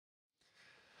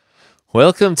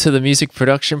Welcome to the Music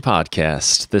Production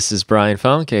Podcast. This is Brian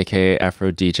Funk, aka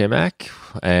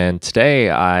AfroDJMac, and today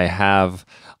I have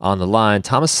on the line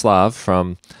Tomislav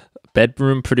from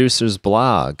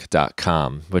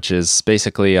bedroomproducersblog.com, which is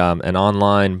basically an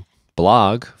online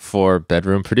blog for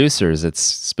bedroom producers. It's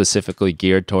specifically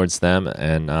geared towards them,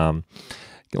 and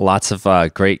lots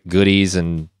of great goodies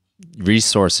and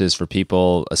resources for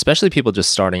people, especially people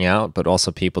just starting out, but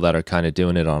also people that are kind of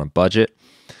doing it on a budget.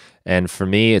 And for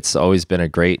me, it's always been a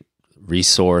great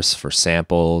resource for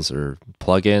samples or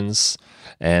plugins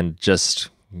and just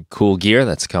cool gear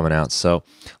that's coming out. So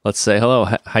let's say hello.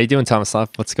 How you doing, Tomislav?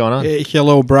 What's going on? Hey,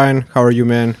 hello, Brian. How are you,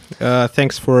 man?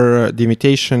 Thanks for the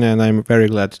invitation, and I'm very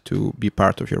glad to be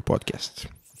part of your podcast.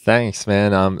 Thanks,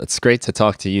 man. It's great to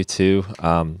talk to you too.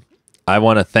 I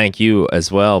want to thank you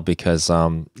as well because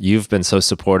you've been so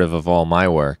supportive of all my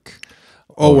work.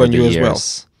 Oh, and you as well.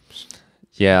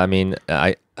 Yeah, I mean,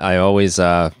 I always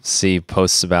see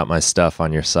posts about my stuff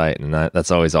on your site, and that's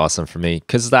always awesome for me.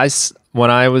 Because when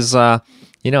I was, really,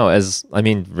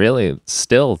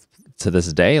 still to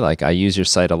this day, like I use your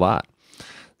site a lot.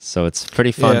 So it's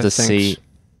pretty fun to see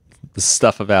the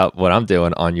stuff about what I'm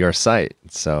doing on your site.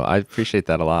 So I appreciate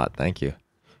that a lot. Thank you.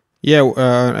 Yeah,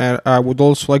 and I would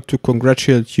also like to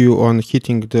congratulate you on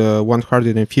hitting the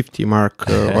 150 mark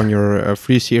on your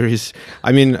free series.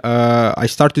 I mean, I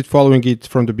started following it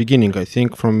from the beginning, I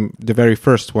think, from the very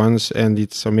first ones, and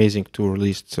it's amazing to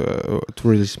release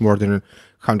more than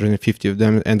 150 of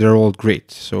them, and they're all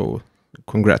great. So,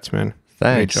 congrats, man.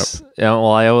 Thanks. Great job. Yeah,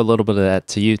 well, I owe a little bit of that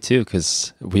to you too,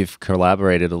 because we've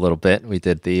collaborated a little bit. We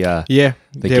did the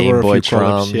Game Boy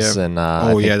drums, and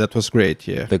that was great.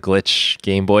 Yeah, the glitch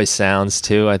Game Boy sounds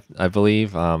too. I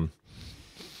believe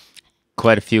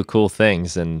quite a few cool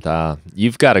things, and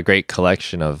you've got a great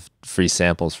collection of free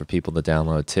samples for people to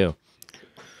download too.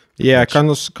 Yeah, I kind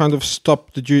of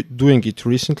stopped doing it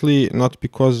recently, not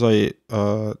because I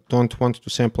don't want to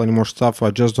sample any more stuff. I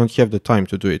just don't have the time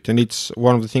to do it, and it's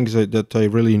one of the things that I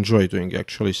really enjoy doing,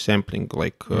 actually sampling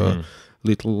like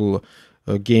little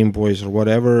Game Boys or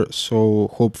whatever. So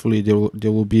hopefully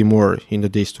there will be more in the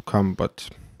days to come, but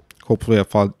hopefully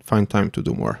I'll find time to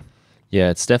do more.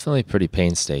 Yeah, it's definitely pretty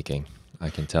painstaking,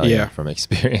 I can tell you from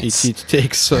experience. It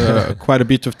takes quite a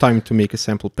bit of time to make a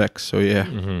sample pack, so yeah.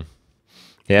 Mm-hmm.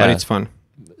 Yeah, but it's fun.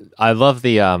 I love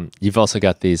the, you've also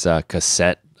got these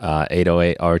cassette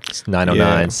 808 or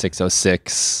 909,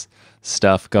 606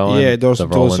 stuff going. Yeah, those are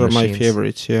machines. My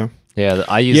favorites, yeah. Yeah,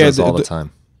 I use those all the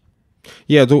time.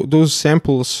 Yeah, those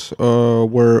samples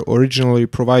were originally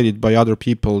provided by other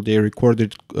people. They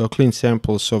recorded clean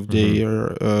samples of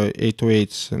their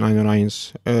 808s,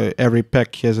 909s. Every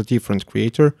pack has a different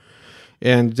creator.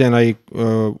 And then I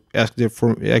asked them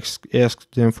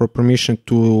for permission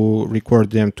to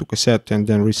record them to cassette and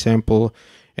then resample,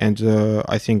 and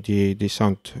I think they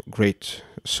sound great.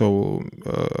 So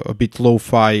a bit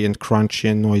lo-fi and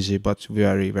crunchy and noisy, but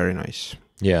very, very nice.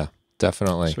 Yeah,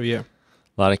 definitely. So yeah,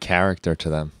 a lot of character to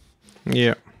them.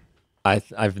 Yeah,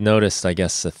 I've noticed, I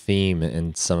guess, a theme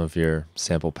in some of your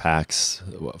sample packs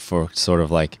for sort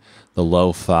of like the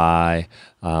lo-fi,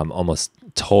 almost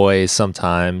toys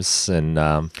sometimes, and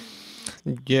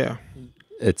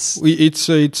it's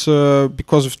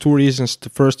because of two reasons. The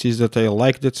first is that I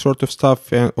like that sort of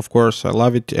stuff, and of course I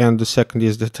love it, and the second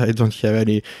is that I don't have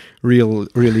any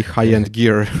really high-end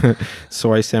gear,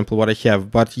 so I sample what I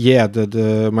have. But yeah,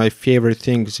 my favorite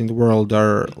things in the world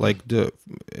are like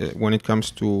when it comes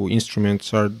to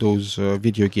instruments are those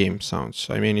video game sounds.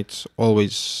 I mean, it's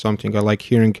always something I like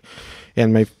hearing,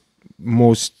 and my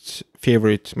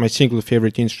single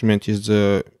favorite instrument is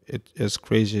as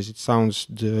crazy as it sounds,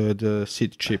 the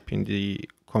SID chip in the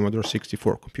Commodore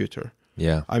 64 computer.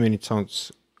 Yeah, I mean, it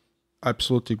sounds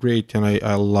absolutely great, and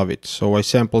I love it. So I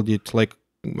sampled it like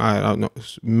I don't know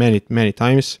many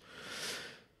times,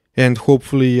 and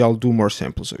hopefully I'll do more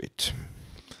samples of it.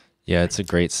 Yeah, it's a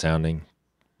great sounding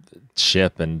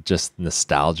chip and just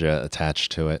nostalgia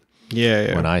attached to it.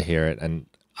 Yeah. When I hear it, and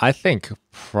I think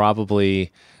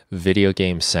probably video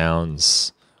game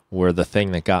sounds were the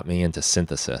thing that got me into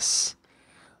synthesis,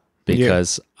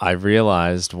 because I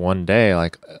realized one day,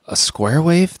 like, a square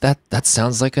wave, that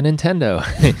sounds like a Nintendo.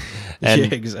 And yeah,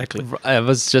 exactly. I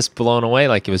was just blown away.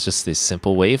 Like, it was just these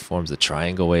simple waveforms, the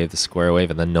triangle wave, the square wave,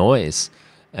 and the noise.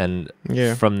 And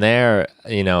from there,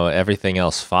 everything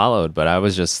else followed. But I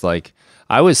was just like,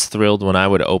 I was thrilled when I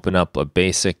would open up a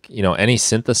basic, any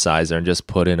synthesizer and just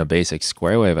put in a basic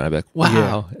square wave, and I'd be like,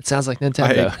 wow, it sounds like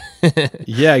Nintendo.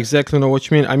 Yeah, exactly. Know what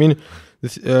you mean. I mean,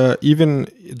 even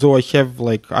though I have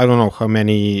like, I don't know how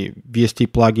many VST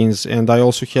plugins, and I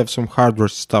also have some hardware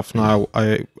stuff now.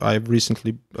 I've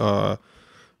recently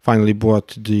finally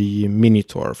bought the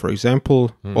Minitor, for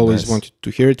example. Always nice. wanted to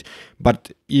hear it,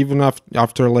 but even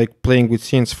after like playing with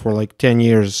synths for like 10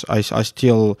 years, I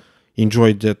still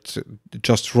enjoyed that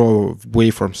just raw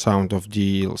waveform sound of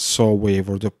the saw wave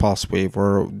or the pulse wave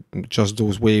or just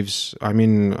those waves. I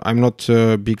mean, I'm not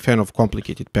a big fan of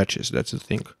complicated patches. That's the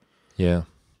thing. Yeah,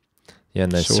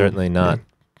 and they're So, certainly not yeah.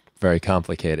 very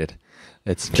complicated.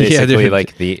 It's Yeah, basically they're-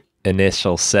 like the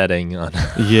initial setting on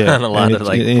Yeah, on a lot and of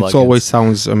like it plugins. always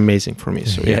sounds amazing for me.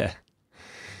 So yeah.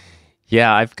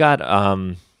 Yeah, I've got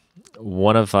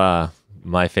one of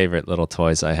my favorite little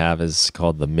toys I have is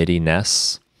called the MIDI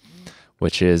NES,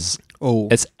 which is Oh,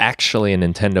 it's actually a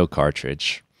Nintendo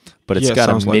cartridge, but it's Yeah, got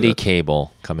a sounds like MIDI that.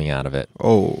 cable coming out of it.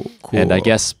 oh, cool. And I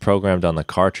guess programmed on the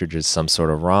cartridge is some sort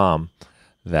of ROM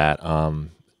that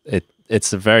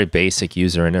it's a very basic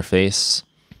user interface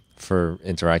for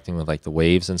interacting with like the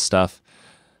waves and stuff.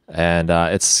 And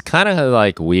it's kind of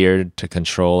like weird to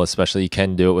control, especially you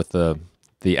can do it with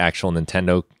the actual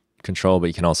Nintendo control, but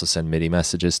you can also send MIDI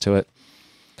messages to it.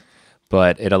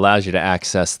 But it allows you to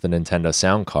access the Nintendo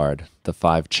sound card, the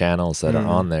 5 channels that are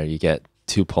on there. You get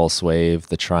 2 pulse wave,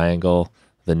 the triangle,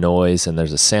 the noise, and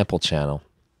there's a sample channel.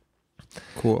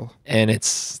 Cool. And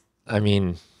it's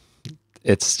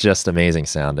just amazing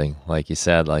sounding. Like you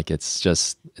said, like it's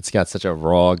got such a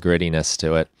raw grittiness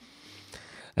to it.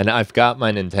 And I've got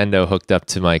my Nintendo hooked up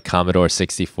to my Commodore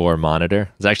 64 monitor.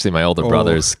 It's actually my older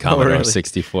brother's Commodore really?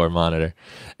 64 monitor.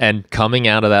 And coming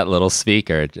out of that little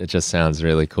speaker, it just sounds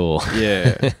really cool.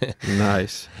 Yeah,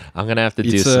 nice. I'm going to have to do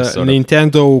It's some a sort of...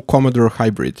 Nintendo Commodore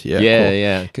hybrid. Yeah,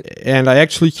 Yeah, cool. yeah. And I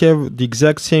actually have the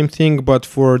exact same thing, but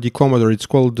for the Commodore. It's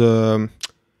called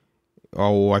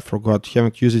I forgot.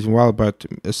 Haven't used it in a while, but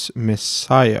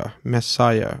Messiah.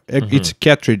 It's a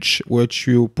cartridge which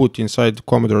you put inside the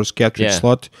Commodore's cartridge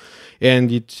slot,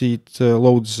 and it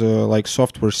loads like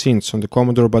software synths on the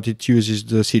Commodore, but it uses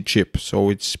the C chip, so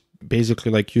it's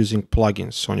basically like using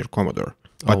plugins on your Commodore.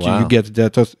 But wow. you get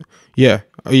that,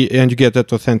 and you get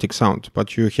that authentic sound,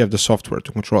 but you have the software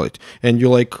to control it, and you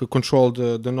like control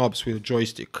the knobs with a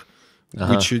joystick.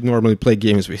 Which you normally play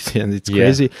games with, and it's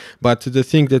crazy. But the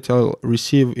thing that I'll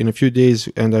receive in a few days,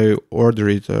 and I order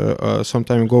it some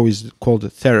time ago, is called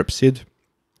Therapsid,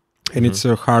 and it's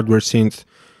a hardware synth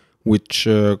which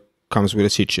comes with a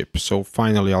C chip. So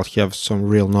finally, I'll have some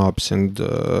real knobs and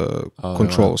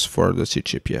controls for the C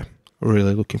chip. Yeah,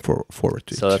 really looking forward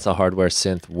to it. So that's a hardware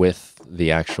synth with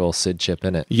the actual SID chip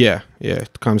in it. Yeah,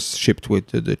 it comes shipped with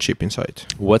the chip inside.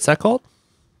 What's that called?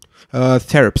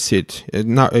 Therapsid.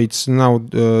 It's now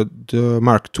the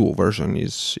Mark II version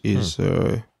is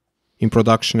in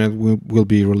production and will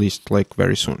be released like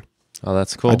very soon. Oh,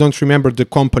 that's cool. I don't remember the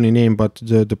company name, but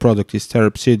the product is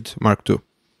Therapsid Mark II.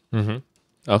 Mm-hmm.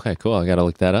 Okay, cool. I gotta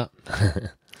look that up.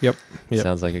 Yep.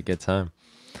 Sounds like a good time.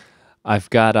 I've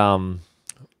got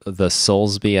the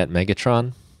Soulsby at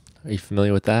Megatron. Are you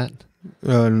familiar with that?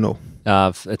 No.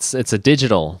 It's a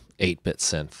digital 8-bit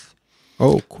synth.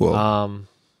 Oh, cool. I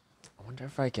wonder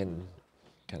if I can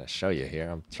kind of show you here.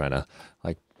 I'm trying to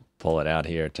like pull it out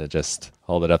here to just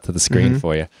hold it up to the screen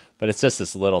for you. But it's just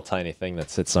this little tiny thing that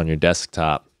sits on your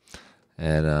desktop.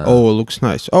 And it looks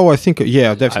nice. Oh, I think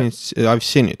definitely I've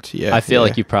seen it. Yeah. I feel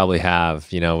like you probably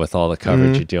have, with all the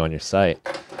coverage you do on your site.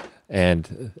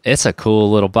 And it's a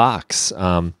cool little box.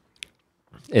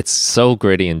 It's so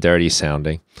gritty and dirty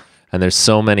sounding. And there's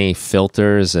so many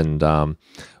filters and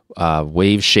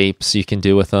wave shapes you can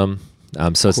do with them.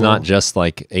 So it's not just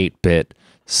like 8-bit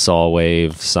saw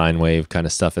wave, sine wave kind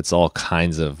of stuff. It's all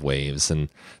kinds of waves, and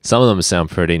some of them sound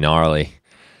pretty gnarly.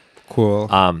 Cool.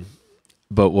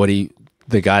 But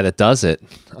the guy that does it,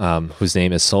 whose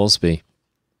name is Soulsby,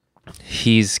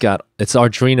 it's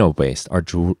Arduino based.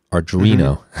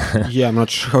 Arduino. Yeah, I'm not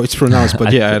sure how it's pronounced,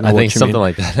 but yeah, I know I what think you something mean.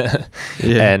 like that.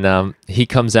 Yeah. And he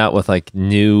comes out with like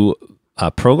new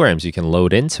programs you can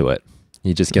load into it.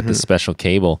 You just get this special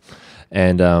cable,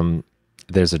 and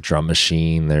there's a drum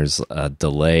machine, there's a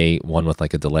delay, one with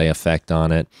like a delay effect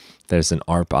on it. There's an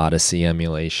ARP Odyssey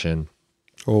emulation,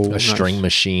 a string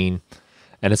machine,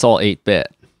 and it's all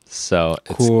 8-bit. So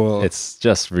it's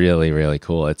just really, really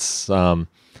cool. It's,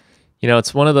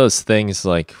 it's one of those things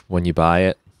like when you buy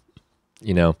it,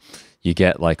 you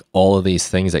get like all of these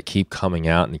things that keep coming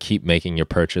out and keep making your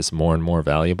purchase more and more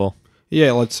valuable.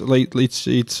 Yeah, it's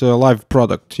a live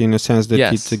product in a sense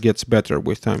that it gets better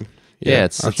with time. Yeah,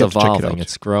 it's evolving.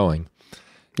 It's growing.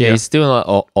 Yeah, he's doing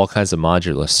all kinds of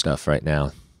modular stuff right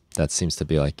now. That seems to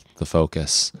be like the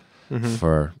focus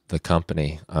for the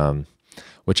company,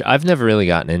 which I've never really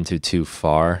gotten into too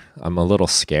far. I'm a little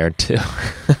scared too.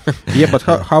 Yeah, but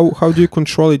how do you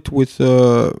control it with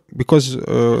because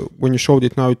when you showed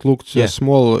it now it looked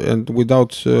small and without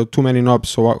too many knobs.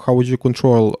 So how would you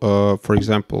control, for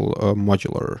example,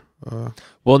 modular?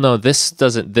 Well, no, this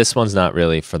doesn't. This one's not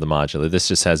really for the modular. This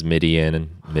just has MIDI in and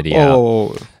MIDI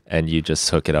out, and you just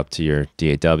hook it up to your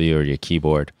DAW or your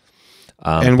keyboard.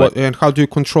 And how do you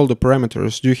control the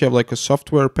parameters? Do you have like a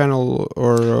software panel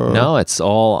or? No, it's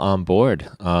all on board.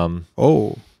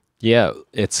 Yeah,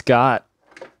 it's got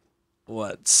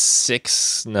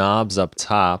 6 knobs up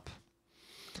top,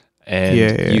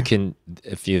 and you can,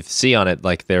 if you see on it,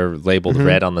 like they're labeled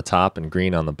red on the top and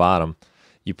green on the bottom.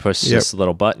 You push this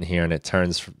little button here, and it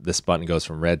turns. This button goes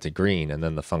from red to green, and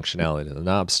then the functionality of the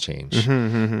knobs change,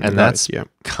 and that's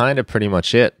kind of pretty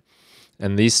much it.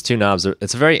 And these 2 knobs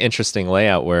it's a very interesting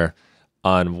layout where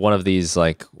on one of these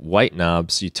like white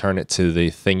knobs, you turn it to the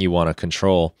thing you want to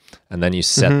control, and then you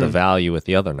set the value with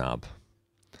the other knob.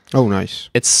 Oh,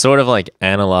 nice. It's sort of like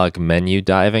analog menu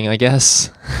diving, I guess.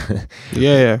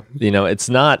 Yeah. You know, it's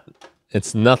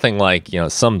nothing like, you know,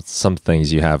 some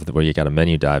things you have where you got a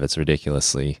menu dive. It's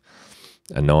ridiculously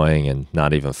annoying and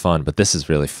not even fun, but this is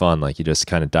really fun. Like you just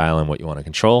kind of dial in what you want to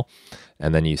control,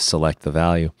 and then you select the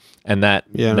value. And that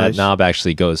knob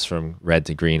actually goes from red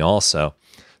to green also.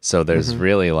 So there's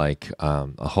really like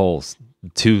a whole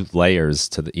 2 layers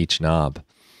to each knob.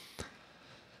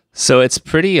 So it's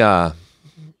pretty,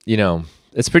 you know,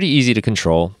 it's pretty easy to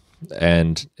control,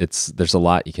 and there's a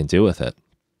lot you can do with it.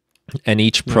 And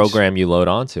each program you load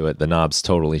onto it, the knobs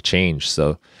totally change.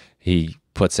 So he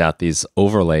puts out these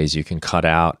overlays you can cut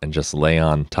out and just lay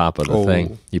on top of the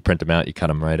thing. You print them out, you cut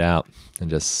them right out,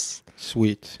 and just...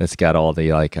 Sweet. It's got all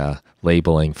the like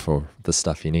labeling for the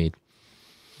stuff you need.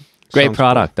 Great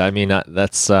product. Cool. I mean,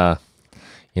 that's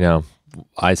you know,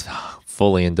 I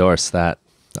fully endorse that.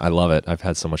 I love it. I've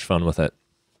had so much fun with it.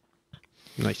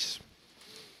 Nice.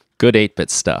 Good 8-bit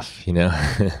stuff, you know.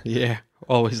 Yeah,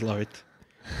 always love it.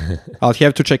 I'll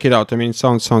have to check it out. I mean, it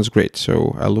sounds great,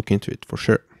 so I'll look into it for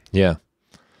sure. Yeah,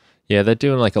 they're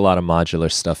doing like a lot of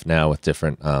modular stuff now with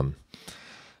different.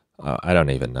 I don't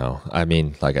even know. I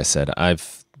mean, like I said,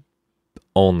 I've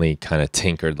only kind of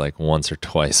tinkered like once or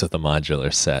twice with a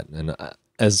modular set. And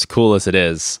as cool as it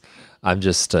is, I'm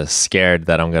just scared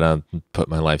that I'm going to put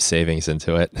my life savings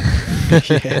into it.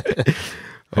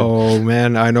 Oh,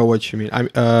 man, I know what you mean.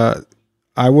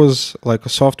 I was like a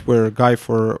software guy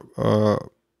for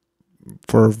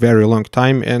a very long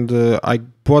time, and I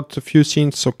bought a few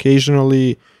synths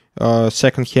occasionally,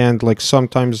 secondhand, like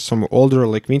sometimes some older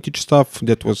like vintage stuff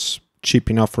that was cheap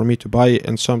enough for me to buy,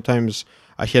 and sometimes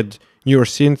I had newer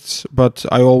synths, but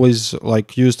I always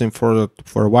like used them for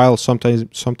a while.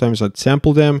 Sometimes I'd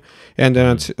sample them and then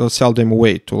I'd sell them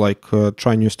away to like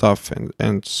try new stuff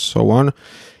and so on.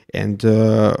 And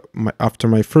after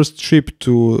my first trip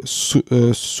to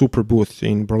Super Booth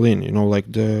in Berlin, you know,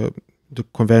 like the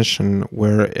convention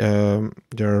where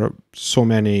there are so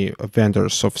many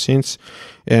vendors of synths,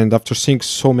 and after seeing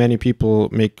so many people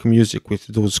make music with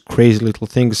those crazy little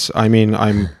things, I mean,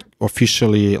 I'm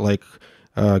officially like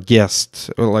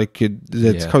guest, like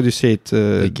that's how do you say it?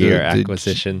 The gear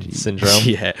acquisition syndrome.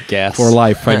 Yeah, gas for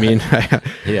life. I mean,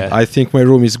 yeah. I think my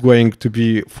room is going to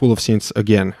be full of synths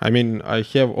again. I mean, I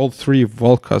have all 3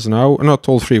 Volcas now. Not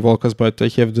all 3 Volcas, but I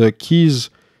have the keys,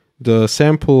 the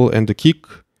sample, and the kick.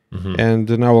 And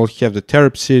now I'll have the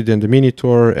Terpsid and the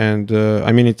Minitor, and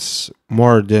I mean, it's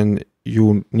more than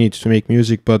you need to make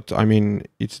music, but I mean,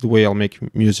 it's the way I'll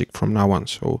make music from now on.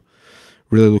 So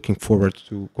really looking forward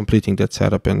to completing that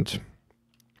setup. And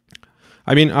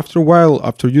I mean, after a while,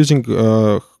 after using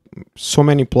so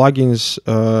many plugins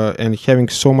and having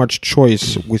so much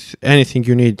choice with anything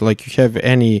you need, like you have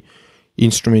any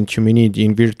instrument you may need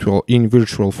in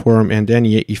virtual form, and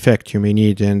any effect you may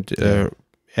need, and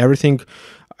everything,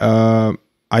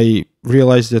 I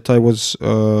realized that I was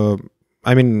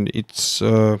I mean, it's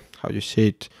how do you say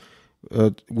it,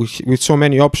 with so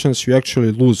many options you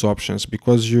actually lose options,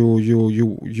 because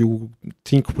you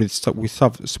think with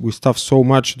stuff so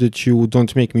much that you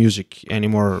don't make music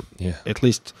anymore. At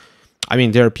least, I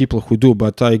mean, there are people who do,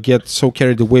 but I get so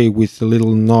carried away with the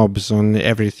little knobs on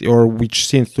everything, or which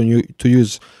synth to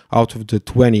use out of the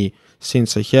 20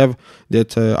 synths I have,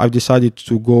 that I've decided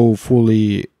to go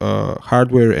fully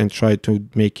hardware and try to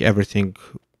make everything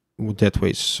that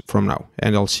way from now,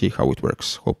 and I'll see how it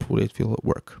works. Hopefully it will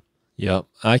work. Yep,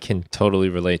 I can totally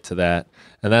relate to that.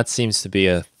 And that seems to be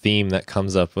a theme that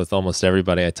comes up with almost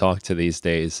everybody I talk to these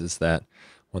days, is that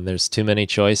when there's too many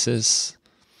choices,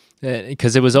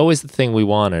 because it was always the thing we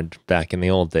wanted back in the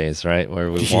old days, right?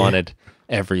 Where we wanted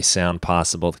every sound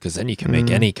possible, because then you can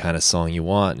make any kind of song you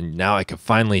want. And now I can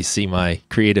finally see my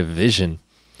creative vision.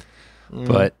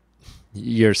 But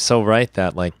you're so right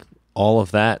that like all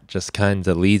of that just kind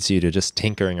of leads you to just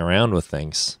tinkering around with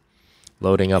things,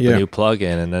 loading up a new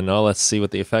plugin, and then, oh, let's see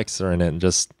what the effects are in it. And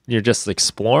you're just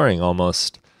exploring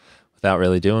almost without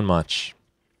really doing much.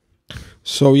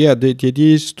 So yeah, the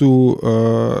idea is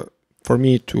to for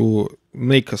me to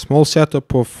make a small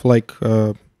setup of like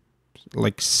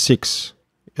 6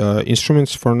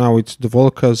 instruments. For now, it's the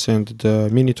Volcas and the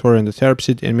Minitor and the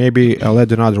Therapsid, and maybe I'll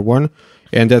add another one,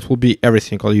 and that will be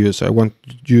everything I'll use. I won't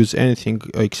use anything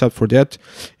except for that,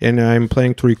 and I'm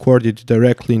planning to record it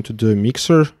directly into the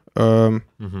mixer, and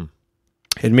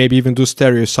maybe even do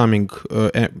stereo summing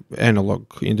analog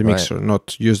in the mixer,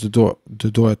 not use the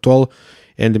DAW at all.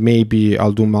 And maybe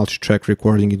I'll do multi-track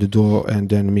recording in the DAW and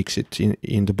then mix it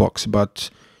in the box. But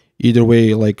either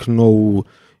way, like no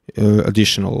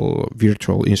additional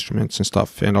virtual instruments and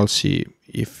stuff. And I'll see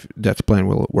if that plan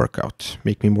will work out.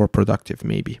 Make me more productive,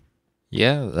 maybe.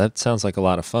 Yeah, that sounds like a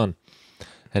lot of fun.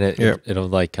 And it'll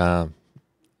like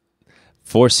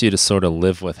force you to sort of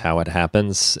live with how it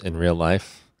happens in real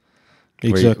life.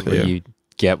 Exactly. Where you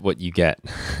get what you get,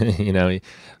 you know,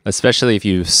 especially if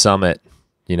you sum it,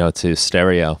 you know, to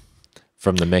stereo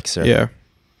from the mixer. Yeah.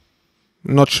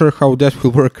 Not sure how that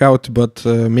will work out, but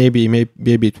maybe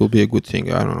it will be a good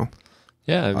thing. I don't know.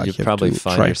 Yeah, you probably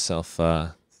find yourself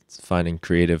finding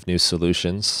creative new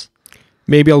solutions.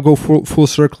 Maybe I'll go full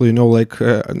circle, you know, like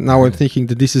now I'm thinking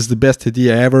that this is the best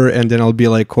idea ever, and then I'll be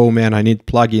like, oh man, I need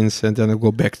plugins, and then I'll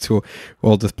go back to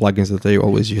all the plugins that I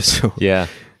always use. So yeah,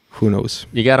 who knows?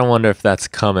 You got to wonder if that's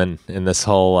coming in this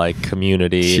whole like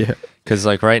community. Yeah. Because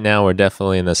like right now we're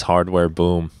definitely in this hardware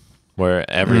boom where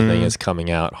everything is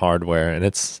coming out hardware, and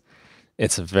it's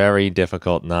very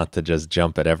difficult not to just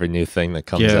jump at every new thing that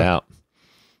comes out.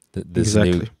 This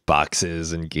new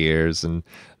boxes and gears, and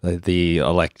the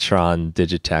Electron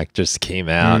Digitac just came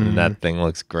out, and that thing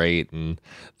looks great, and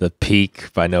the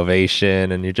Peak by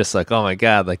Novation, and you're just like, oh my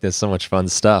god, like there's so much fun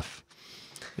stuff.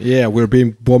 Yeah, we're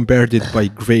being bombarded by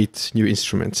great new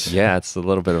instruments. Yeah, it's a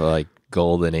little bit of a like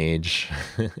golden age.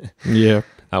 Yeah.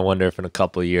 I wonder if in a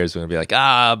couple of years we're gonna be like,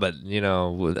 but you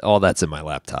know, all that's in my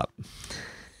laptop.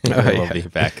 We'll be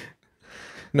back.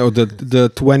 No, the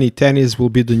 2010s will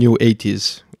be the new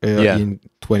 80s in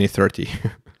 2030.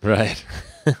 Right.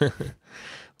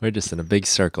 We're just in a big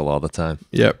circle all the time.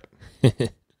 Yep.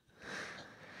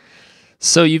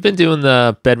 So you've been doing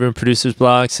the Bedroom Producers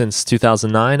blog since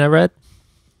 2009, I read?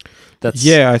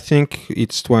 Yeah, I think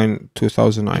it's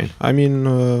 2009. I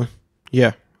mean,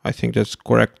 yeah, I think that's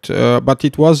correct. But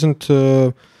it wasn't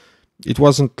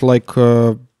like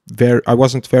I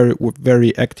wasn't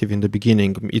very active in the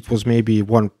beginning. It was maybe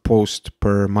one post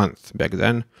per month back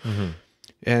then,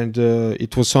 and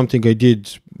it was something I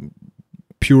did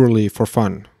purely for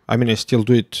fun. I mean, I still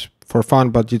do it for fun,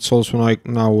 but it's also like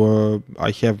now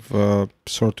I have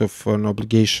sort of an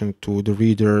obligation to the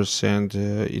readers, and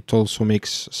it also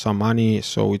makes some money,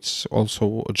 so it's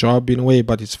also a job in a way,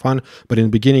 but it's fun. But in the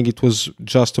beginning it was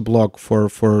just a blog for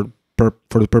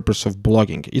the purpose of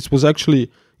blogging.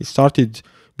 It started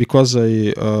because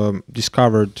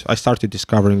I started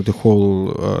discovering the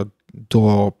whole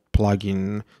DAW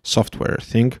plugin software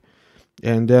thing,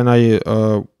 and then I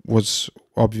was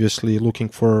obviously looking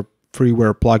for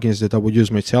freeware plugins that I would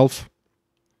use myself,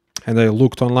 and I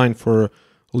looked online for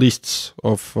lists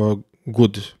of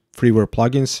good freeware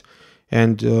plugins,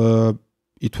 and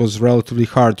it was relatively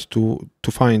hard to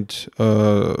find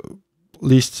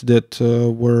lists that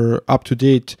were up to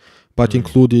date but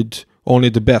included only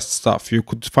the best stuff. You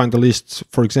could find a list,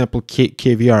 for example,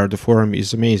 KVR, the forum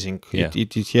is amazing. Yeah.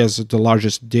 It has the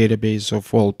largest database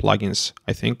of all plugins,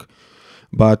 I think.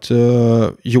 But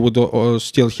you would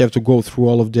still have to go through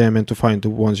all of them and to find the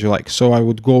ones you like. So I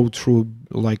would go through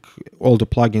like all the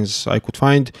plugins I could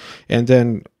find, and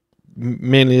then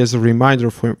mainly as a reminder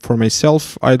for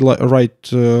myself, I'd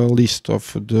write a list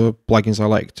of the plugins I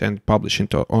liked and publish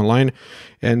it online.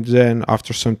 And then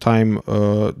after some time,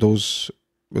 those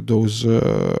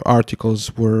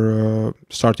articles were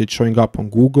started showing up on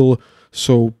Google.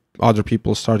 So other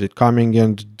people started coming,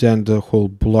 and then the whole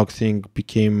blog thing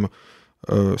became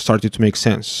started to make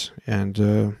sense,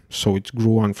 and so it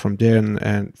grew on from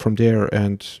there,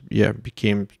 and yeah,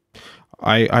 became.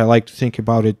 I like to think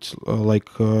about it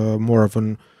like more of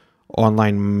an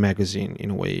online magazine in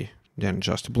a way than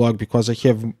just a blog, because I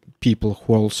have people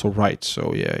who also write.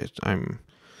 So yeah, I'm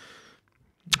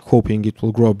hoping it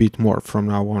will grow a bit more from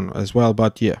now on as well.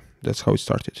 But yeah, that's how it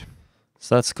started.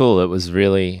 So that's cool. It was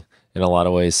really, in a lot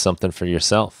of ways, something for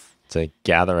yourself to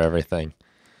gather everything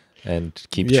and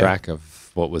keep track of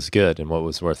what was good and what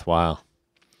was worthwhile.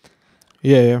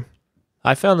 Yeah.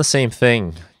 I found the same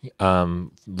thing,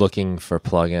 looking for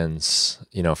plugins,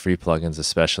 free plugins,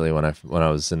 especially when I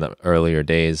was in the earlier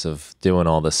days of doing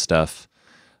all this stuff.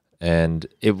 And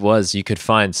you could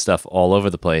find stuff all over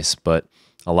the place, but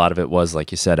a lot of it was,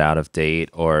 like you said, out of date,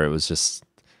 or it was just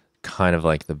kind of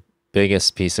like the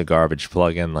biggest piece of garbage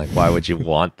plugin. Like, why would you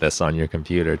want this on your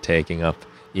computer, taking up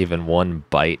even 1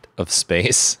 byte of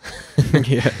space?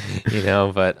 Yeah.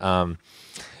 But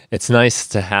it's nice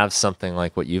to have something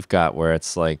like what you've got, where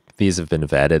it's like, these have been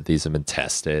vetted, these have been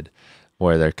tested,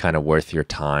 where they're kind of worth your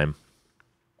time.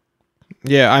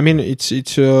 Yeah, I mean, it's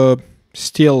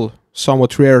still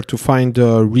somewhat rare to find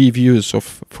reviews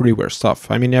of freeware stuff.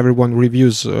 I mean, everyone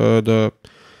reviews the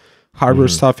hardware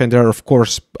stuff, and there are, of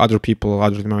course, other people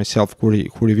other than myself who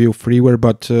review freeware,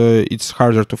 but it's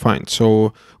harder to find.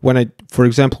 So for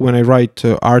example, when I write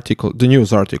the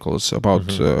news articles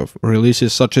about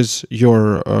releases such as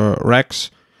your Rex,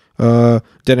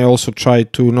 then I also try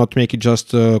to not make it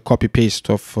just a copy paste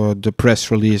of the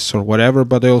press release or whatever,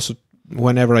 but I also,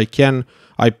 whenever I can,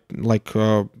 I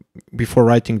before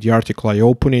writing the article, I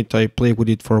open it, I play with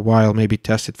it for a while, maybe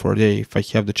test it for a day if I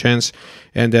have the chance,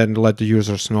 and then let the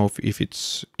users know if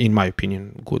it's, in my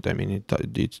opinion, good. I mean,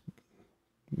 it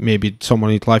maybe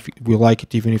someone will like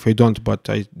it even if I don't, but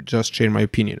I just share my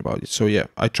opinion about it. So yeah,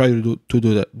 I try to do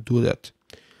that.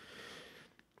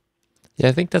 Yeah,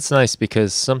 I think that's nice,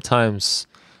 because sometimes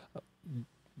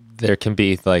there can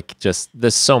be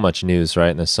there's so much news, right?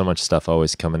 And there's so much stuff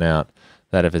always coming out,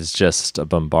 that if it's just a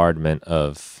bombardment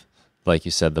of, like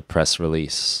you said, the press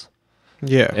release,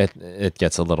 yeah, it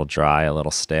gets a little dry, a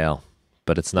little stale.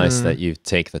 But it's nice that you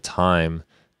take the time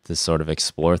to sort of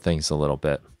explore things a little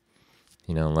bit,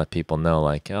 and let people know,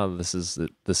 like, oh, this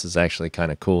is actually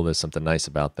kind of cool. There's something nice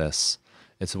about this.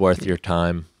 It's worth your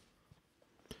time.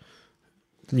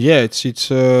 Yeah, it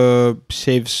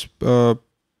saves the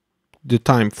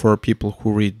time for people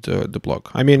who read the blog.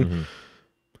 I mean.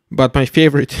 But my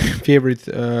favorite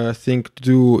thing to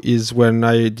do is when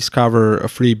I discover a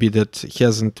freebie that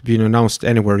hasn't been announced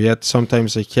anywhere yet.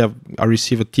 Sometimes I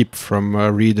receive a tip from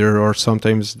a reader, or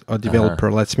sometimes a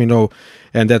developer lets me know,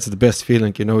 and that's the best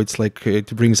feeling. It's like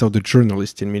it brings out the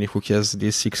journalist in me who has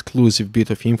this exclusive bit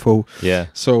of info. Yeah.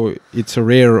 So it's a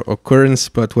rare occurrence,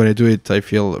 but when I do it, I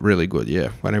feel really good.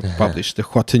 Yeah, when I publish the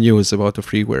hot news about a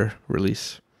freeware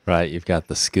release. Right, you've got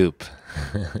the scoop.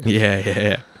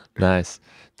 Yeah. Nice.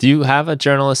 Do you have a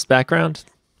journalist background?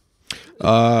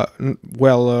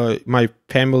 Well, my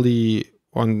family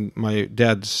on my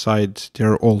dad's side,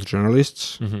 they're all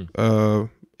journalists,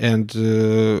 and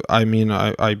I mean,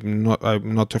 I'm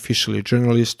not officially a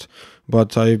journalist,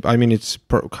 but I mean, it's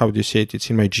how do you say it?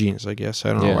 It's in my genes, I guess.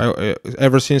 I don't know.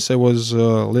 Ever since I was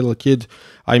a little kid,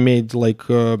 I made with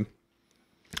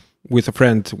a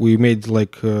friend. We made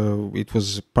it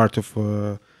was part of.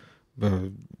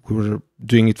 We were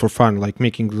doing it for fun, like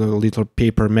making the little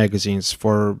paper magazines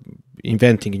for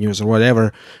inventing news or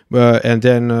whatever. And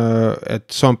then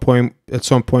at some point,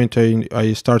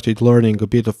 I started learning a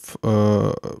bit of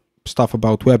stuff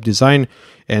about web design,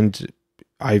 and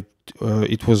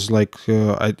it was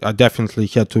I definitely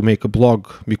had to make a blog,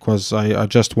 because I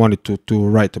just wanted to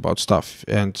write about stuff.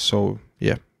 And so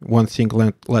yeah, one thing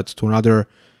led to another,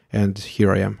 and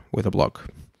here I am with a blog.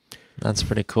 That's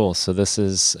pretty cool. So this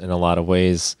is, in a lot of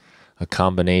ways, a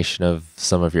combination of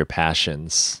some of your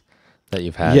passions that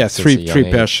you've had. Yeah, since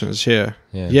three passions. Yeah.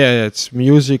 It's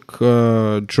music,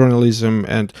 journalism,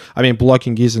 and I mean,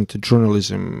 blogging isn't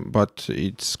journalism, but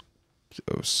it's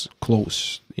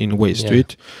close in ways to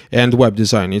it. And web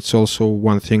design, it's also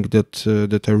one thing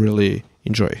that I really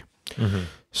enjoy.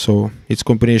 So it's a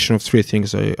combination of 3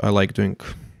 things I like doing.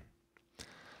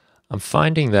 I'm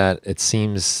finding that it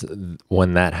seems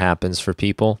when that happens for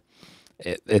people,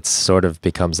 it sort of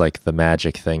becomes like the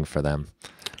magic thing for them,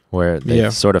 where they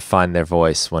sort of find their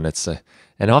voice when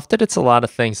and often it's a lot of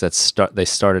things that they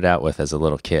started out with as a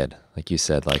little kid, like you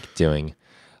said, like doing,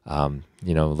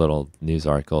 little news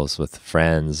articles with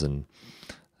friends and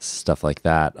stuff like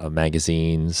that,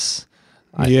 magazines.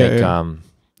 I think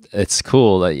it's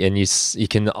cool, and you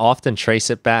can often trace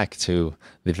it back to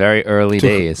the very early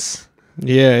days.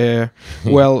 Yeah.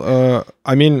 Well,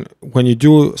 I mean, when you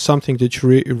do something that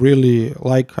you really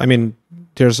like, I mean,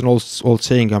 there's an old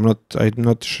saying. I'm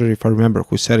not sure if I remember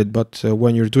who said it, but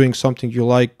when you're doing something you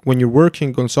like, when you're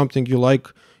working on something you like,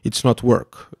 it's not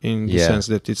work in the sense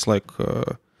that it's like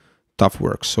tough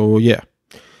work. So yeah,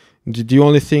 the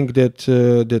only thing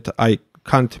that I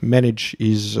can't manage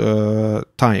is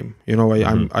time.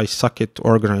 I suck at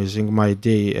organizing my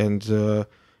day, and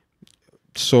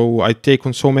so I take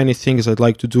on so many things I'd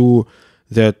like to do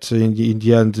that in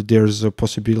the end there's a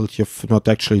possibility of not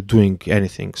actually doing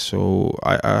anything. So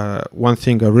one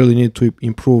thing I really need to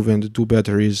improve and do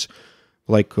better is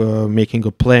like making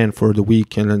a plan for the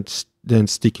week and then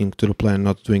sticking to the plan,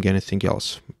 not doing anything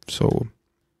else. So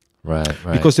right.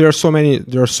 Because there are so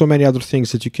many other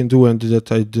things that you can do and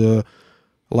that I'd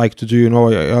like to do. You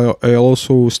know, I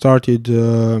also started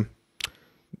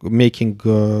making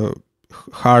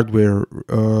hardware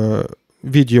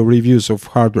video reviews of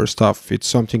hardware stuff. It's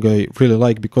something I really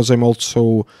like because I'm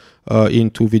also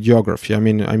into videography. I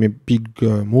mean, I'm a big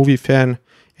movie fan,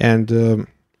 and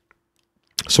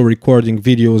so recording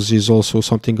videos is also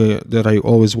something that I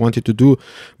always wanted to do.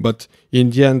 But in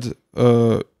the end,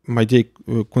 my day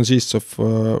consists of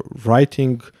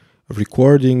writing,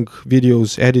 recording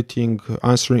videos, editing,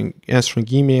 answering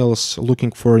emails,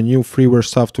 looking for new freeware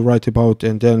stuff to write about,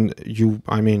 and then you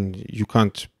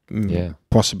can't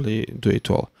possibly do it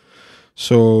all.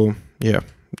 So yeah,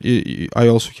 I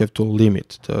also have to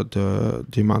limit the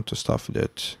amount of stuff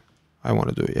that I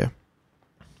want to do. Yeah.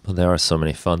 Well, there are so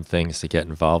many fun things to get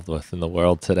involved with in the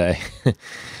world today.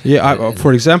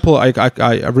 For example, I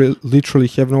literally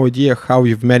have no idea how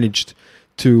you've managed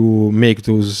to make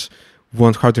those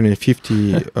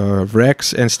 150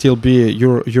 racks and still be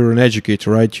you're an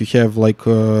educator, right? You have like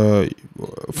a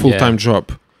full-time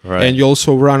job, right? And you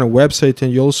also run a website,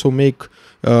 and you also make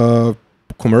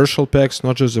commercial packs,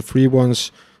 not just the free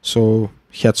ones. So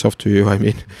hats off to you. I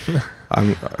mean,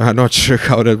 I'm not sure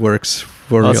how that works.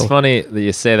 It's funny that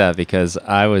you say that because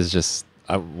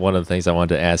one of the things I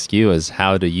wanted to ask you is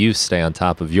how do you stay on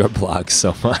top of your blog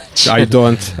so much? I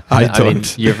don't. I mean,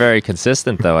 you're very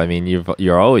consistent though. I mean,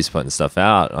 you're always putting stuff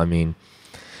out. I mean,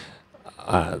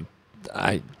 I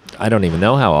don't even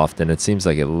know how often. It seems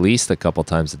like at least a couple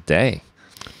times a day.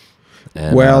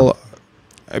 And,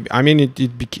 I mean,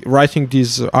 writing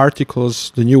these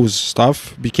articles, the news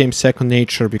stuff, became second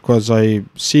nature because I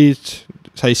see it.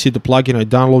 I see the plugin, I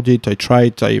download it, I try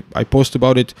it, I post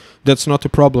about it. That's not a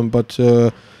problem. But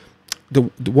the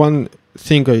one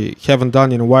thing I haven't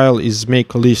done in a while is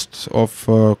make a list of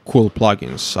cool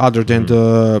plugins. Other than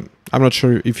I'm not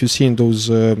sure if you've seen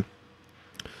those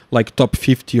like top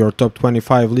 50 or top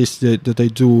 25 lists that I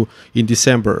do in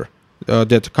December.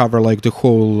 That cover like the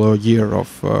whole year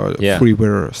of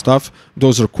freeware stuff.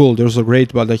 Those are cool. Those are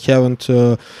great. But I haven't,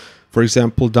 for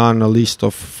example, done a list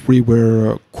of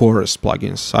freeware chorus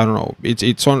plugins. I don't know.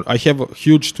 It's on. I have a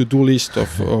huge to-do list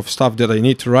of stuff that I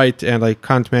need to write, and I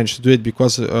can't manage to do it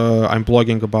because I'm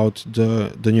blogging about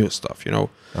the new stuff. You know.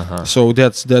 So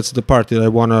that's the part that I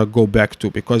want to go back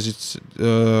to because it's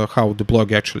how the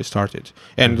blog actually started,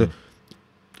 and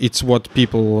it's what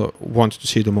people want to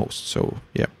see the most. So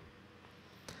yeah.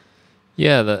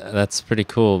 Yeah, that's pretty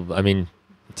cool. I mean,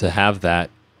 to have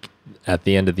that at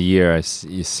the end of the year,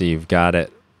 you see you've got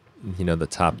it, you know, the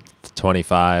top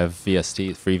 25 free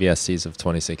VSTs of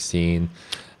 2016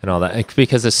 and all that.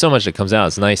 Because there's so much that comes out.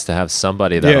 It's nice to have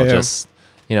somebody that'll just,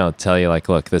 you know, tell you like,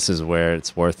 look, this is where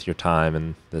it's worth your time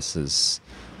and this is,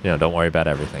 you know, don't worry about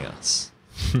everything else.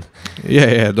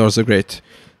 Yeah, those are great.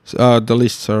 The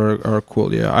lists are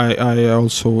cool. Yeah, I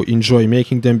also enjoy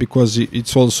making them because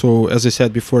it's also, as I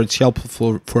said before, it's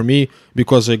helpful for me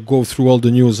because I go through all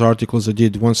the news articles I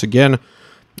did once again.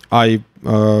 I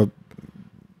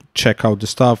check out the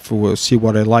stuff, see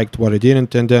what I liked, what I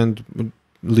didn't, and then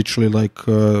literally like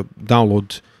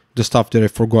download the stuff that I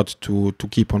forgot to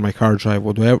keep on my hard drive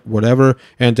or whatever,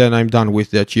 and then I'm done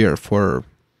with that year for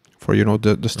you know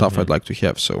the stuff I'd like to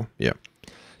have. So yeah.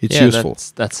 It's useful.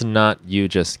 That's not you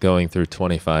just going through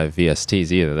 25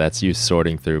 VSTs either. That's you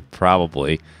sorting through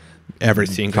probably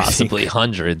everything, possibly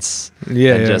hundreds, and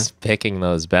just picking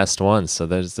those best ones. So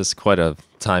there's just quite a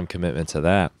time commitment to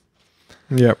that.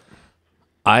 Yep.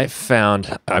 I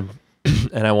found, and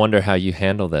I wonder how you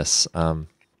handle this,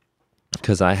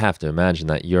 because I have to imagine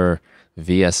that your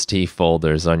VST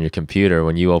folders on your computer,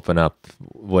 when you open up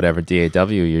whatever DAW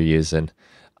you're using,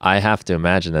 I have to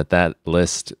imagine that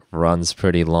list runs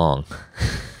pretty long.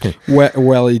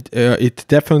 well, it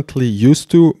definitely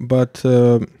used to, but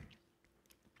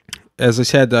as I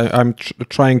said, I'm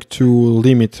trying to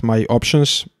limit my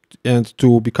options and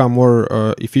to become more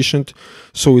efficient.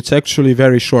 So it's actually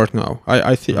very short now.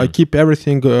 I keep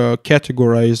everything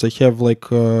categorized. I have like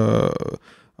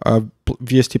a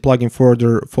VST plugin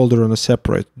folder on a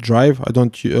separate drive. I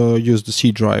don't use the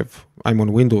C drive. I'm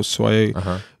on Windows, so I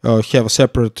have a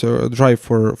separate drive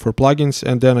for plugins,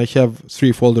 and then I have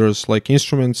 3 folders like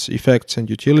instruments, effects, and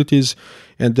utilities.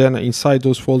 And then inside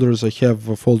those folders, I have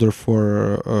a folder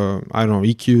for I don't know,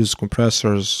 EQs,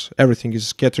 compressors. Everything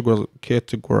is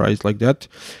categorized like that,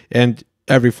 and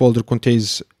every folder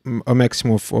contains a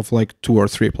maximum of like 2 or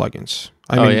 3 plugins.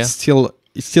 I Oh, mean, yeah? it's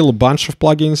still a bunch of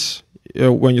plugins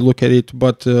when you look at it,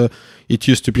 but it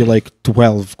used to be like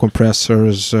 12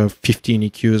 compressors, 15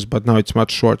 EQs, but now it's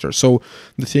much shorter. So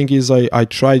the thing is, I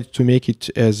tried to make it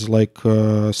as like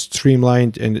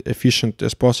streamlined and efficient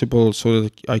as possible, so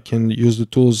that I can use the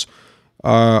tools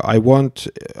I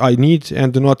need,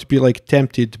 and not be like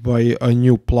tempted by a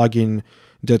new plugin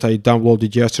that I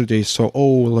downloaded yesterday. So,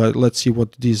 let's see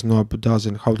what this knob does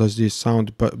and how does this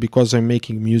sound. But because I'm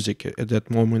making music at that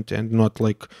moment and not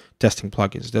like testing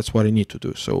plugins, that's what I need to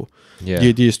do. So Yeah. the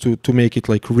idea is to make it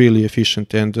like really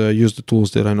efficient and use the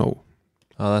tools that I know.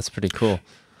 Oh, that's pretty cool.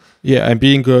 Yeah, I'm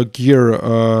being a gear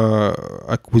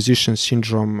acquisition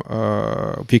syndrome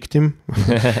victim.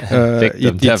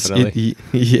 Victim, definitely.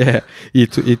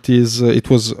 It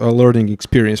was a learning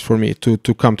experience for me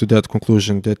to come to that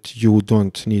conclusion that you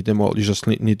don't need them all. You just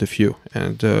need a few,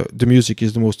 and the music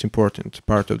is the most important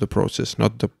part of the process,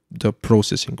 not the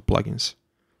processing plugins.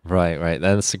 Right.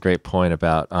 That's a great point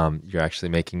about you're actually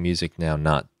making music now,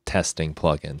 not testing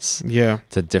plugins. Yeah.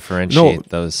 To differentiate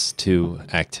those two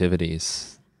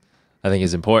activities, I think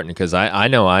is important, because I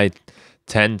know I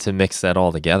tend to mix that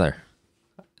all together.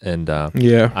 And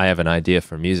I have an idea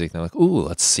for music. They're like, ooh,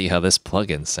 let's see how this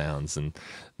plugin sounds. And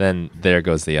then there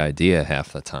goes the idea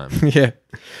half the time. Yeah.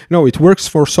 No, it works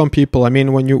for some people. I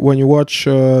mean, when you watch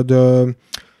the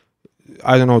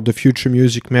future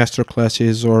music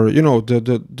masterclasses, or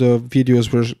the videos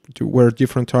where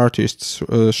different artists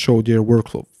show their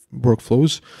workflows.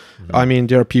 Mm-hmm. I mean,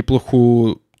 there are people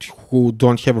who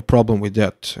don't have a problem with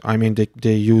that. I mean,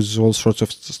 they use all sorts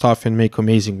of stuff and make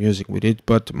amazing music with it.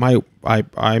 But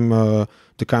I'm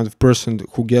the kind of person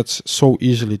who gets so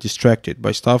easily distracted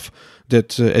by stuff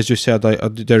that, as you said,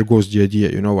 there goes the idea.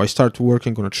 I start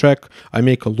working on a track, I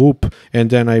make a loop, and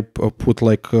then I put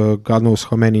like God knows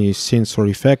how many synths or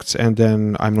effects, and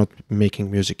then I'm not making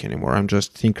music anymore. I'm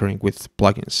just tinkering with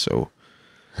plugins. So,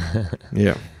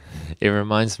 yeah. It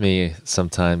reminds me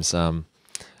sometimes.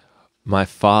 My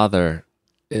father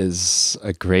is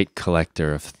a great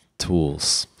collector of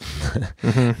tools.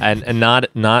 Mm-hmm. and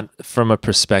not from a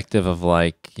perspective of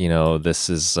like, this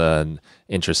is an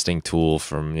interesting tool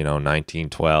from,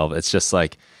 1912. It's just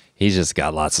like he's just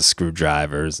got lots of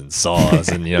screwdrivers and saws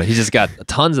and, he just got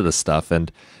tons of the stuff.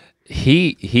 And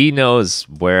he knows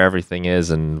where everything is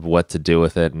and what to do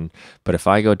with it. But if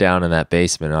I go down in that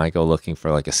basement and I go looking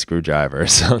for like a screwdriver or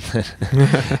something,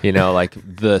 like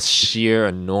the sheer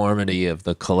enormity of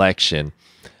the collection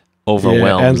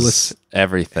overwhelms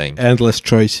everything. Endless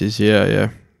choices. Yeah.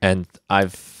 And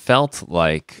I've felt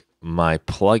like my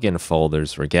plugin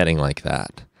folders were getting like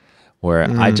that, where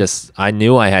I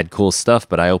knew I had cool stuff,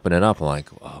 but I open it up, I'm like,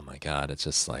 oh my God, it's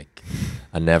just like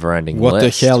a never-ending list. What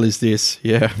the hell is this?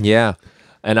 Yeah. Yeah.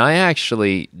 And I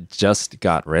actually just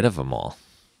got rid of them all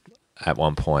at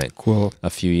one point. Cool. A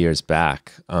few years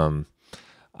back. It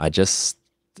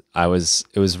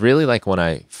was really like when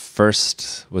I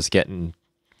first was getting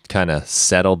kind of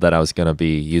settled that I was going to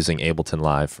be using Ableton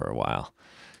Live for a while.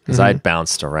 Because I'd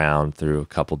bounced around through a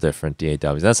couple different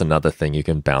DAWs. That's another thing you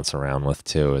can bounce around with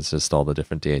too. It's just all the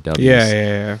different DAWs.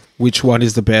 Yeah. Which one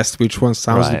is the best? Which one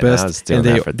sounds the best? And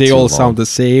they all sound the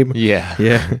same. Yeah.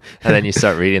 Yeah. And then you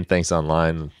start reading things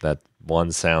online that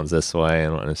one sounds this way,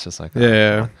 and it's just like,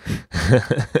 yeah.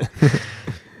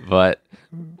 But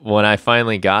when I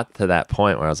finally got to that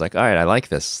point where I was like, all right, I like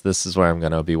this. This is where I'm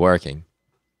going to be working.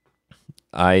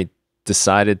 I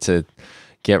decided to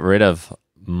get rid of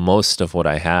most of what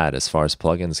I had as far as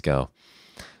plugins go,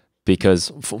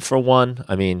 because for one,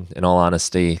 I mean, in all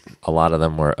honesty, a lot of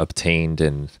them were obtained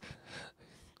in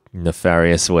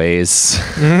nefarious ways,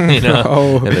 in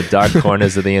the dark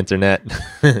corners of the internet.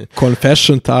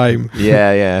 Confession time.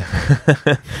 Yeah.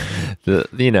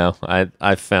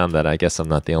 I found that I guess I'm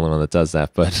not the only one that does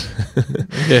that, but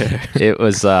it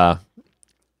was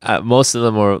most of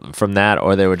them were from that,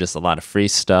 or they were just a lot of free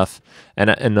stuff,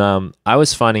 and I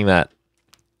was finding that.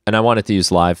 And I wanted to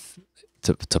use live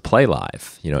to play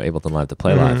live, Ableton Live to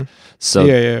play live.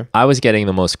 So I was getting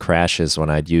the most crashes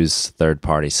when I'd use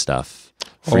third-party stuff,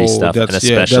 free stuff, and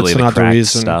especially the cracked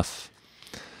stuff.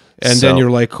 And then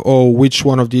you're like, which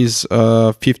one of these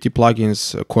 50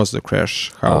 plugins caused the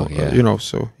crash? How, yeah.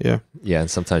 Yeah,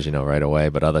 and sometimes you know right away,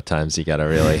 but other times you got to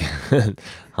really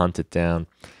hunt it down.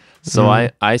 So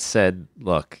I said,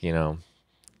 look,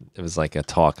 it was like a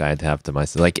talk I'd have to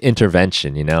myself, like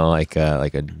intervention, like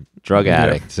a drug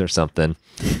addict or something,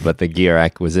 but the gear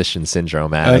acquisition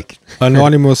syndrome addict.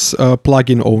 Anonymous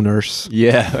plugin owners.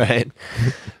 Yeah, right.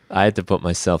 I had to put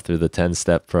myself through the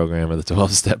 10-step program or the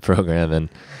 12-step program,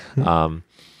 and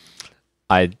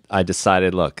I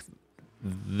decided, look,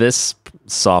 this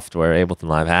software, Ableton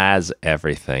Live, has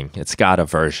everything. It's got a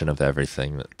version of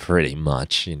everything, pretty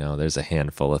much. You know, there's a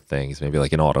handful of things, maybe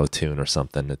like an auto tune or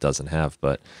something it doesn't have.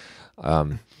 But I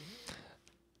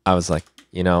was like,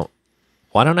 you know,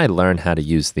 why don't I learn how to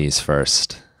use these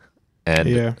first?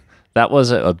 And that was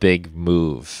a big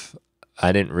move.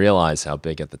 I didn't realize how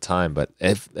big at the time, but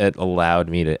it allowed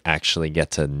me to actually get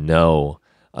to know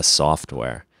a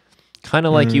software, kind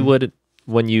of like you would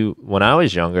when I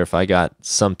was younger. If I got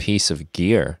some piece of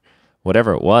gear,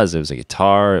 whatever it was a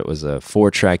guitar, it was a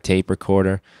 4-track tape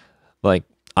recorder, like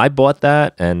I bought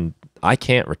that and I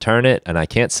can't return it and I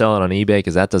can't sell it on eBay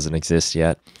because that doesn't exist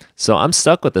yet. So I'm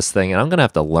stuck with this thing and I'm gonna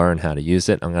have to learn how to use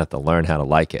it. I'm gonna have to learn how to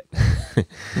like it.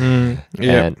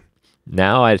 And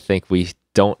now I think we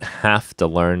don't have to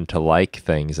learn to like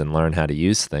things and learn how to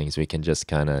use things. We can just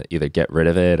kind of either get rid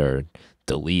of it or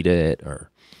delete it or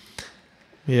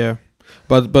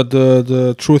but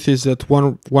the truth is that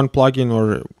one plugin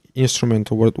or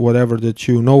instrument or whatever that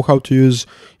you know how to use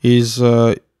is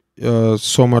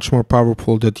so much more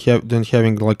powerful than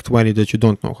having like 20 that you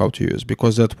don't know how to use,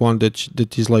 because that one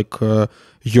that is like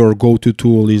your go-to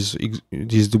tool is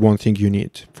the one thing you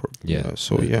need for.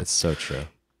 It's so true.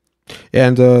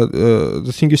 And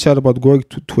the thing you said about going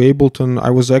to Ableton, I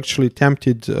was actually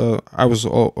tempted. I was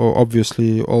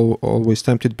obviously always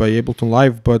tempted by Ableton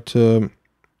Live, but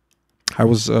I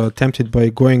was tempted by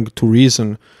going to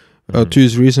Reason, to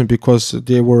use Reason, because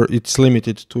it's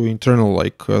limited to internal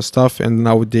like stuff, and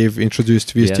now they've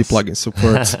introduced VST plugin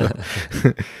support.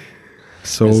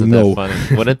 So Isn't no. that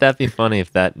funny? Wouldn't that be funny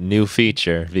if that new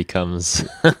feature becomes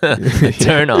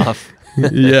turn off?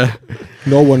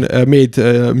 No one made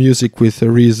music with a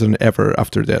Reason ever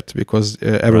after that, because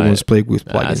everyone's playing with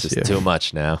plugins. It's just too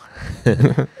much now.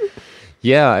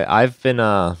 I've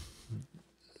been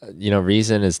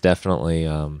Reason is definitely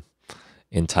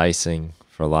enticing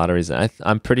for a lot of reasons.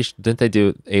 I'm pretty sure, didn't they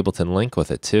do Ableton Link with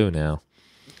it too now?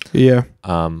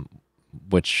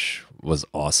 Which was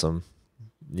awesome,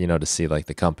 to see like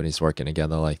the companies working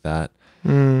together like that.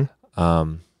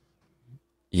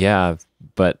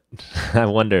 But I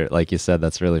wonder, like you said,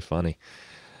 that's really funny.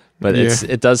 But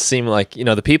it does seem like,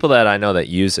 the people that I know that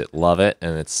use it love it,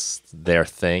 and it's their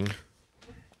thing.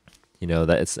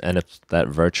 That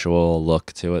virtual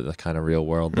look to it, the kind of real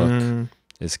world look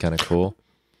is kind of cool.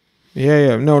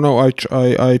 No,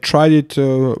 I tried it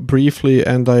briefly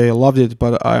and I loved it,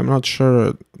 but I'm not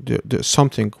sure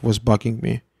something was bugging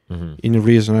me in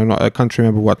Reason. I can't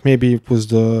remember what. Maybe it was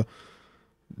the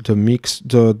mix,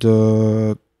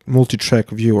 the multi-track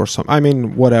view or something. I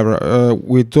mean, whatever.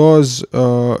 With DAWs,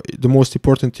 the most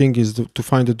important thing is to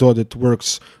find a DAW that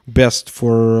works best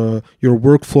for your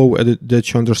workflow,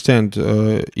 that you understand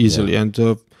easily.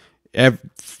 And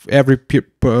every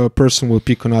person will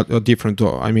pick a different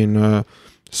DAW. I mean,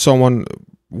 someone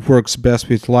works best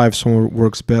with Live, someone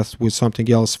works best with something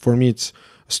else. For me, it's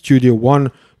Studio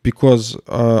One, because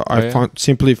I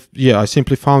simply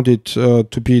found it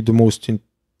to be the most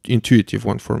intuitive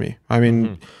one for me. I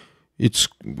mean, it's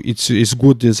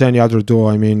good as any other DAW.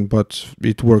 I mean, but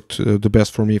it worked the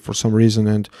best for me for some reason,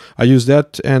 and I use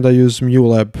that, and I use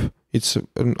MuLab.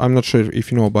 I'm not sure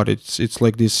if you know about it. It's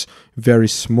like this very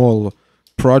small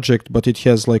project, but it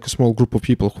has like a small group of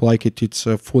people who like it. It's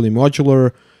fully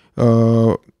modular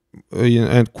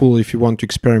and cool if you want to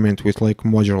experiment with like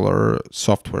modular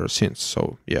software synths.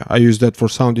 So I use that for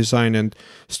sound design and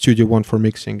Studio One for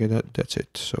mixing, and that's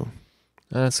it. So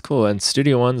that's cool. And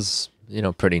Studio One's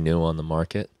pretty new on the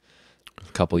market.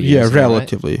 A couple years.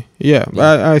 Relatively. Right?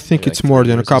 I think it's more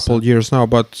than a couple years now,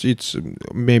 but it's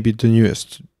maybe the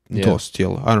newest DAW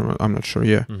still. I'm not sure.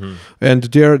 And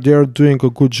they're doing a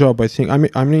good job, I think. I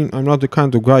mean, I'm not the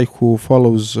kind of guy who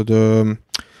follows the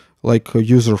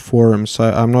user forums.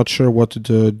 I'm not sure what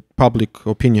the public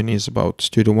opinion is about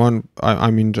Studio One.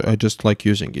 I mean, I just like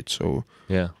using it. So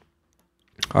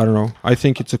I don't know. I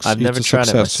think I've never tried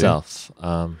it myself.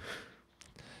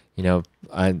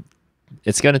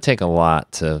 It's going to take a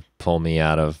lot to pull me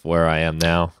out of where I am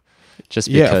now, just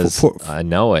because I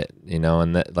know it,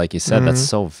 and that, like you said, that's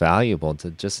so valuable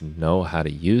to just know how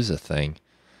to use a thing.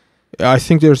 I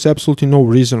think there's absolutely no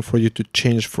reason for you to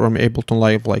change from Ableton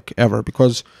Live ever,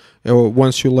 because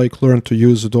once you learn to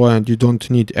use the DAW and you don't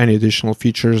need any additional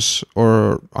features,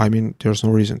 or I mean, there's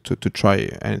no reason to try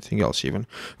anything else even.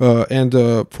 And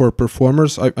for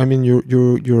performers, I mean, you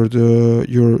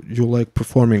like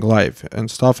performing live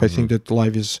and stuff. I think that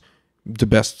Live is the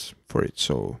best for it.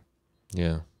 So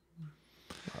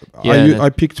I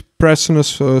picked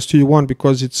Presonus Studio One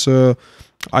because it's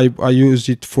I use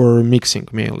it for mixing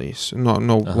mainly, so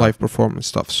no live performance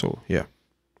stuff. So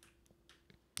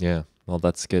Well,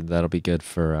 that's good. That'll be good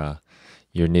for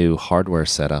your new hardware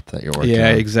setup that you're working on.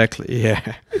 Yeah, exactly.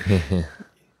 Yeah.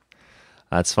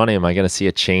 That's funny. Am I going to see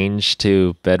a change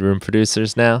to bedroom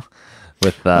producers now?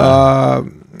 With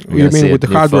You mean with the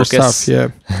hardware focus?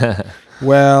 stuff? Yeah.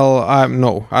 Well,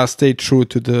 no, I stay true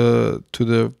to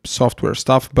the software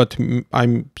stuff, but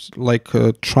I'm like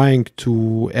trying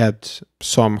to add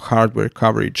some hardware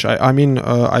coverage. I mean,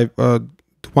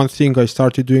 one thing I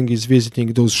started doing is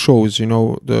visiting those shows. You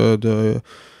know, the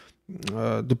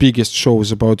biggest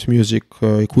shows about music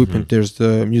equipment. There's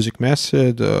the Music Messe,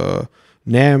 the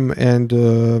NAMM, and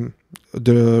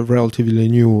the relatively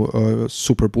new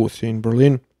Super Booth in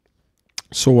Berlin.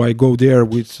 So I go there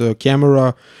with a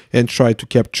camera and try to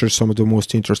capture some of the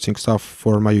most interesting stuff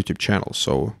for my YouTube channel.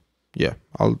 So yeah,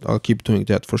 I'll keep doing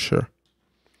that for sure.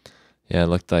 Yeah, it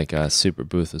looked like Super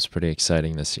Booth was pretty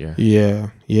exciting this year. Yeah.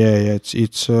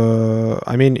 It's.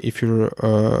 I mean, if you're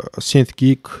a synth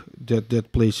geek,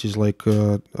 that place is like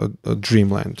a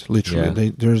dreamland. Literally,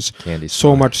 there's Candy so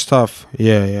store. much stuff.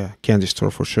 Yeah, candy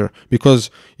store for sure. Because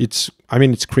it's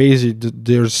crazy.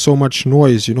 There's so much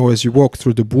noise. You know, as you walk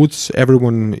through the booths,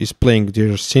 everyone is playing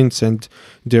their synths, and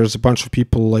there's a bunch of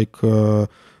people like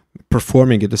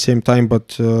performing at the same time,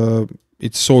 but.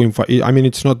 It's so.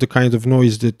 It's not the kind of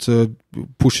noise that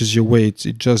pushes you away.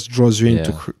 It just draws you in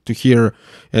to hear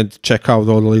and check out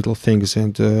all the little things.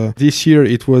 And this year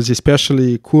it was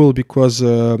especially cool because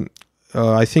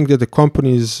I think that the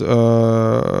companies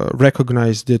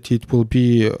recognized that it will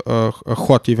be a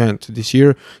hot event this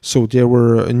year. So there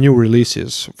were new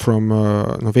releases from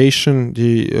Novation.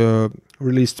 They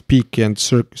released Peak and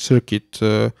Circuit.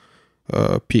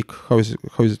 Peak. How is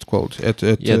it called at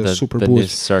the Super the Booth? new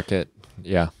circuit.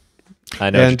 Yeah,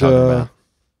 I know what you're talking about.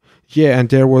 Yeah, and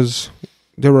there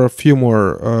were a few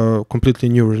more completely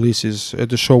new releases at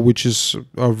the show, which is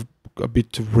a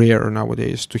bit rare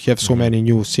nowadays to have so many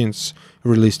new synths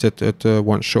released at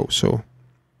one show. So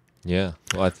yeah,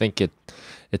 well, I think it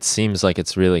seems like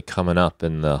it's really coming up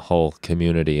in the whole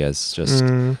community as just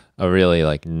a really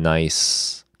like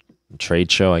nice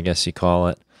trade show, I guess you call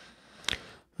it.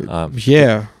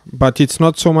 Yeah, but it's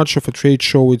not so much of a trade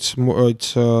show. It's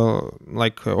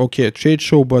like a trade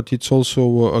show, but it's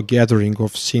also a gathering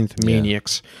of synth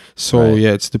maniacs. So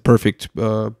yeah, it's the perfect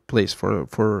place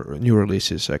for new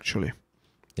releases actually.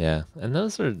 Yeah, and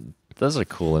those are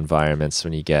cool environments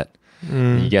when you get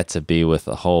to be with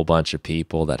a whole bunch of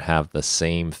people that have the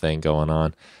same thing going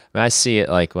on. I mean, I see it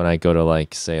like when I go to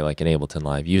like say like an Ableton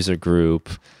Live user group.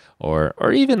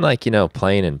 Or even like, you know,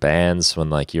 playing in bands when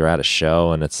like you're at a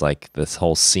show and it's like this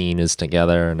whole scene is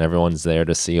together and everyone's there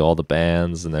to see all the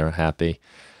bands and they're happy.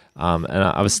 And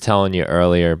I was telling you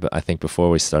earlier, but I think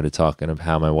before we started talking, of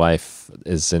how my wife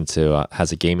is into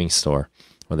has a gaming store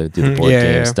where they do the board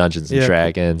games, Dungeons and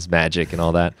Dragons, Magic, and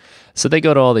all that. So they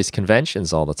go to all these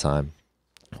conventions all the time,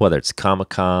 whether it's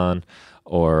Comic-Con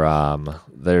or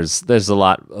there's a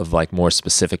lot of like more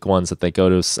specific ones that they go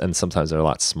to, and sometimes they're a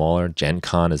lot smaller. Gen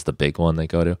Con is the big one they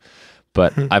go to.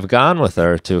 But I've gone with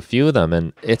her to a few of them,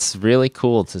 and it's really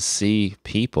cool to see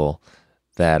people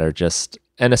that are just,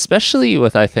 and especially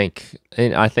with, I think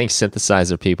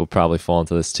synthesizer people probably fall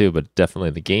into this too, but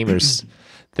definitely the gamers,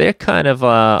 they're kind of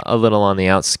a little on the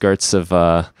outskirts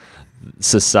of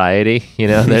society, you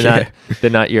know. They're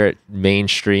not your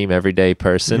mainstream everyday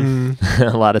person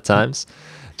a lot of times.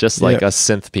 Just like us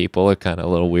synth people are kind of a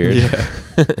little weird.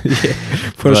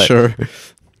 For sure.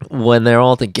 When they're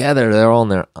all together,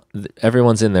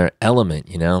 everyone's in their element,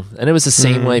 you know. And it was the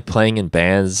same way playing in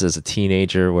bands as a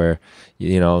teenager, where,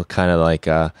 you know, kind of like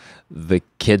the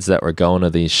kids that were going to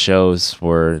these shows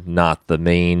were not the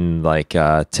main like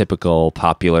typical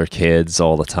popular kids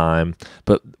all the time.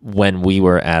 But when we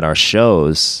were at our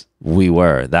shows,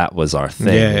 that was our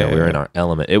thing. We were in our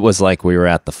element. It was like we were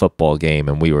at the football game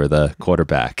and we were the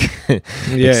quarterback,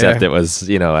 except it was,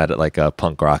 you know, at like a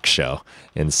punk rock show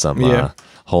in some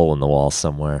hole in the wall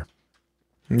somewhere.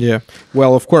 Yeah,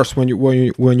 well, of course, when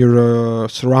you're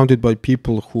surrounded by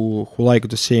people who like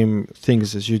the same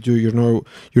things as you do,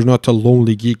 you're not a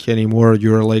lonely geek anymore.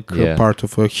 You're like a part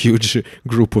of a huge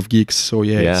group of geeks. So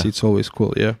it's always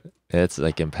cool. Yeah, it's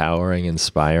like empowering,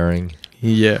 inspiring.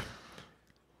 Yeah.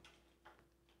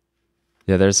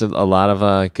 Yeah, there's a lot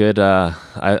of good.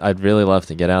 I'd really love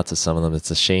to get out to some of them.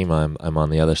 It's a shame I'm on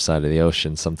the other side of the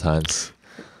ocean sometimes.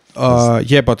 But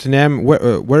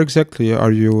NAMM, where exactly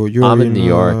are you? I'm in New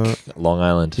York, Long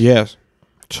Island. Yes.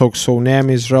 So NAMM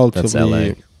is relatively.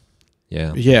 That's LA.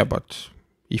 Yeah. Yeah, but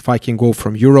if I can go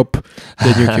from Europe,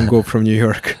 then you can go from New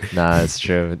York. Nah, it's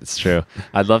true. It's true.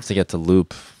 I'd love to get to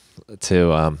Loop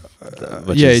too.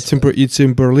 It's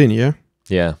in Berlin. Yeah.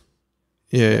 Yeah.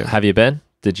 Yeah. Have you been?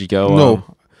 Did you go?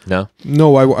 No. No.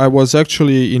 No, I was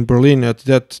actually in Berlin at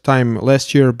that time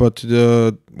last year, but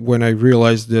when I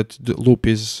realized that the loop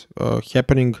is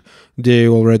happening, they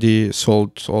already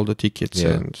sold all the tickets,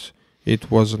 and it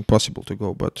wasn't possible to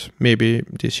go. But maybe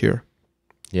this year.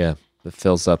 Yeah, it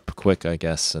fills up quick, I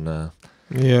guess, and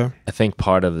yeah, I think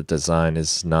part of the design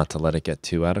is not to let it get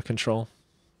too out of control.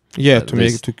 Yeah, to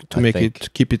make it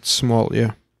keep it small.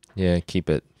 Yeah. Yeah, keep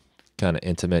it kind of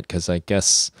intimate, because I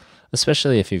guess,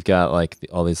 especially if you've got like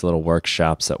all these little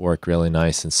workshops that work really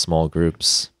nice in small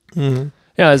groups. Mm-hmm.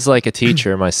 Yeah, as like a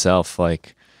teacher myself,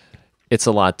 like it's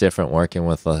a lot different working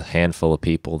with a handful of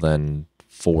people than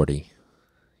 40.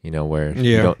 You know, where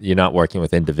you're not working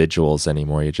with individuals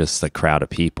anymore. You're just a crowd of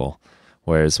people.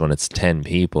 Whereas when it's 10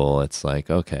 people, it's like,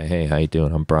 okay, hey, how you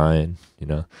doing? I'm Brian. You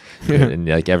know, and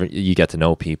like you get to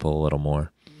know people a little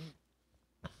more.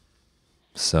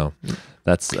 So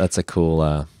that's a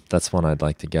cool. That's one I'd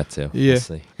like to get to. Yeah,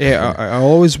 We'll yeah. I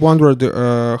always wondered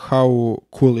how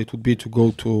cool it would be to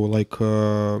go to like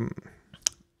a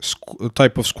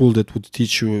type of school that would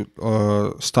teach you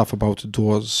stuff about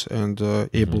DAWs and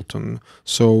Ableton.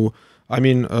 So I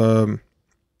mean,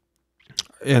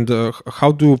 and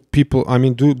how do people? I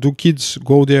mean, do kids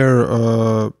go there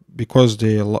because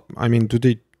they? I mean, do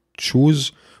they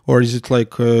choose, or is it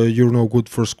like you're no good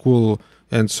for school?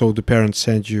 And so the parents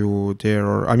send you there,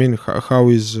 or I mean, how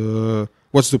is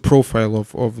what's the profile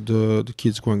of the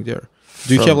kids going there?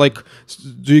 Do you have like,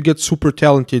 do you get super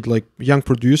talented like young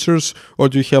producers, or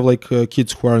do you have like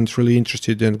kids who aren't really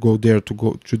interested and go there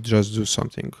to just do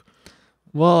something?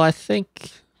 Well, I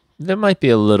think there might be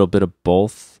a little bit of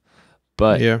both,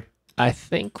 but yeah, I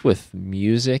think with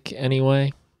music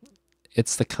anyway,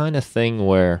 it's the kind of thing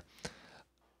where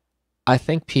I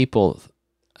think people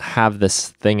have this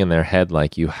thing in their head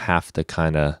like you have to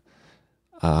kind of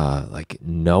like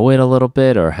know it a little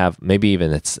bit, or have maybe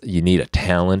even you need a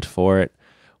talent for it,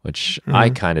 which I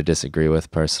kind of disagree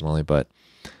with personally. But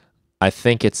I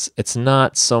think it's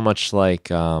not so much like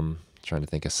trying to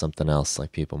think of something else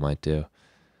like people might do.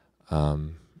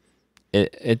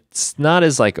 It's not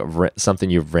as like something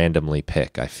you randomly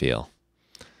pick, I feel,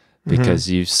 because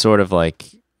you sort of like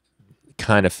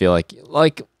kind of feel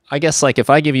like I guess like if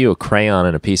I give you a crayon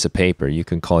and a piece of paper, you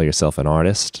can call yourself an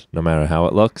artist no matter how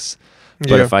it looks.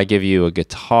 But if I give you a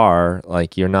guitar,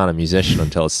 like you're not a musician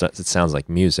until it sounds like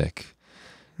music.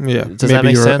 Yeah. Does that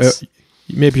make sense?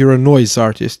 Maybe you're a noise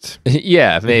artist.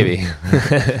 Yeah, maybe.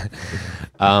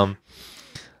 I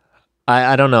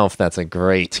don't know if that's a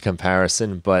great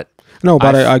comparison, but no,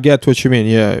 but I get what you mean.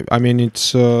 Yeah, I mean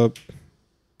it's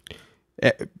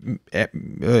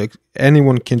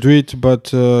anyone can do it,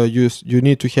 but you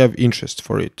need to have interest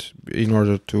for it in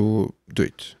order to do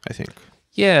it, I think.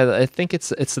 Yeah, I think it's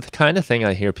the kind of thing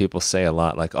I hear people say a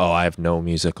lot, like, oh, I have no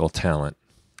musical talent.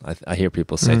 I hear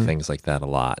people say things like that a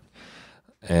lot.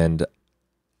 And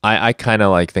I kind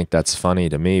of like think that's funny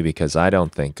to me, because I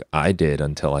don't think I did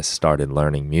until I started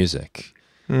learning music.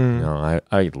 You know,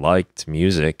 I liked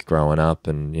music growing up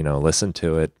and, you know, listened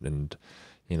to it and,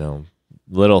 you know,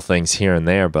 little things here and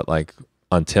there, but like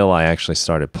until I actually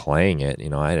started playing it, you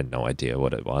know, I had no idea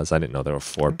what it was. I didn't know there were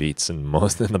 4 beats in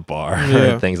the bar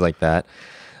and things like that.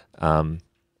 And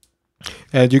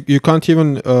you can't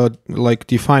even like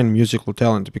define musical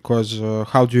talent, because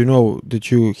how do you know that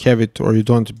you have it or you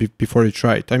don't before you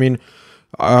try it? I mean,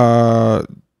 the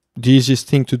easiest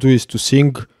thing to do is to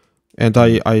sing, and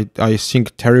I sing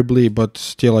terribly, but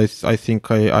still I think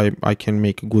I can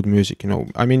make good music, you know.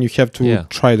 I mean, you have to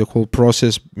try the whole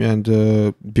process, and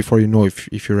before you know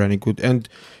if you're any good, and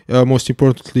most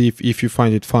importantly, if you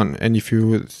find it fun, and if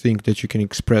you think that you can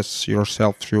express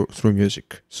yourself through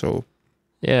music. So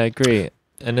yeah, I agree.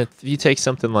 And if you take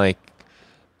something like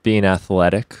being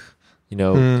athletic, you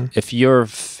know, if you're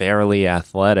fairly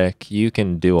athletic, you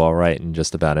can do all right in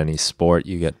just about any sport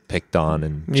you get picked on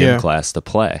in gym class to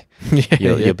play.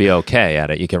 You'll be okay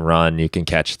at it. You can run, you can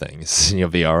catch things, you'll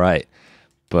be all right.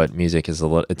 But music is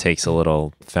it takes a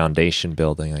little foundation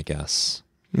building, I guess.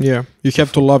 Yeah, you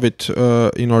have to love it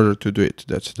in order to do it.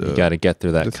 You got to get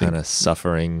through that kind of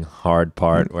suffering, hard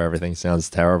part where everything sounds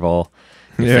terrible.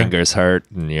 Your fingers hurt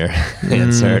and your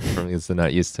hands hurt because they're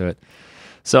not used to it.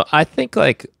 So I think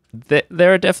like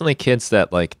there are definitely kids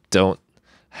that like don't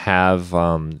have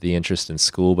the interest in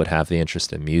school but have the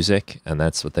interest in music, and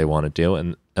that's what they want to do.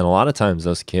 And a lot of times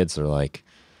those kids are like,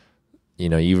 you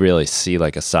know, you really see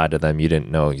like a side of them you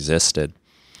didn't know existed,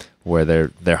 where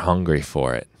they're hungry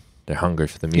for it. They're hungry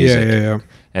for the music. Yeah.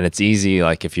 And it's easy,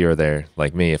 like if you're there,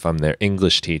 like me, if I'm their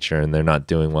English teacher and they're not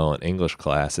doing well in English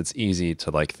class, it's easy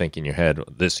to like think in your head,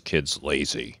 this kid's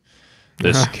lazy.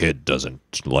 this kid doesn't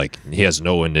he has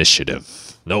no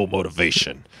initiative, no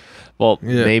motivation. Well,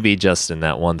 maybe just in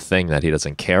that one thing that he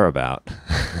doesn't care about.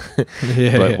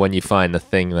 But when you find the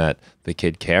thing that the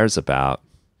kid cares about,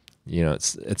 you know,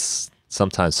 it's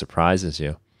sometimes surprises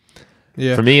you.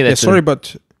 Yeah. For me, that's sorry,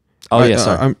 but sorry.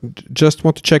 I just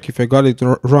want to check if I got it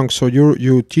wrong. So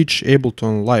you teach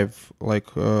Ableton Live,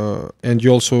 and you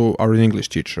also are an English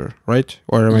teacher, right?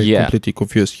 Or am I completely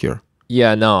confused here?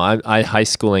 Yeah, no, I high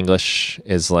school English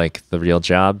is like the real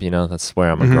job. You know, that's where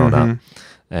I'm a grown up.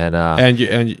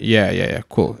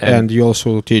 Cool. And you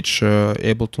also teach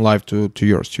Ableton Live to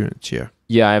your students,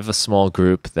 Yeah, I have a small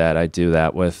group that I do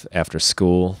that with after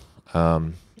school,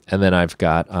 and then I've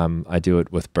got I do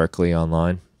it with Berkeley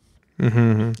online,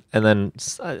 and then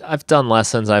I've done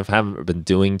lessons. I haven't been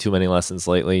doing too many lessons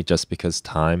lately, just because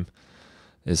time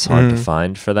is hard to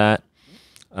find for that.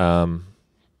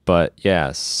 But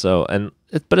yeah,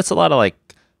 but it's a lot of like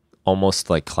almost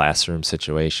like classroom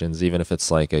situations, even if it's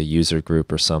like a user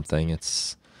group or something.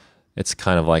 It's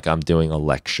kind of like I'm doing a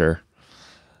lecture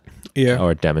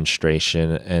or a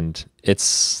demonstration, and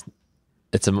it's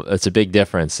a big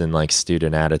difference in like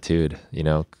student attitude, you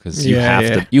know, because you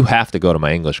have to go to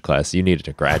my English class. You needed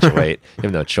to graduate. You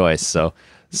have no choice. So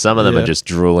some of them are just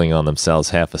drooling on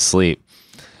themselves, half asleep,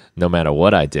 no matter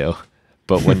what I do.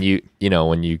 But when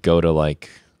when you go to like,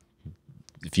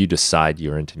 if you decide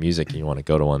you're into music and you want to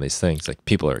go to one of these things, like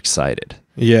people are excited.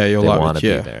 Yeah, you'll want to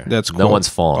be there. That's cool. No one's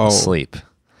falling asleep.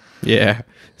 Yeah,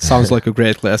 sounds like a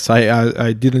great class.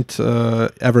 I didn't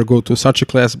ever go to such a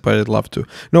class, but I'd love to.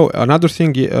 No, another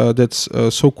thing that's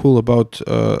so cool about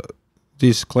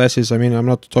these classes, I mean, I'm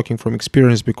not talking from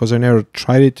experience because I never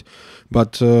tried it,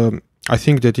 but I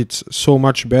think that it's so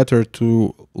much better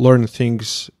to learn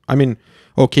things. I mean,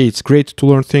 okay, it's great to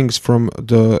learn things from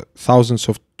the thousands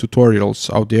of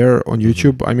tutorials out there on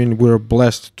YouTube. I mean, we're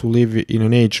blessed to live in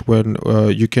an age when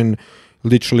you can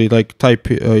literally like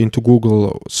type into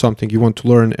Google something you want to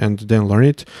learn and then learn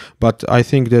it. But I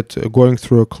think that going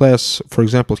through a class, for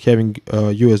example, having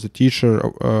you as the teacher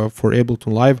for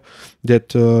Ableton Live,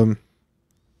 that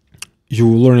you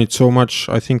learn it so much,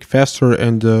 I think, faster,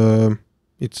 and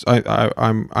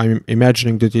I'm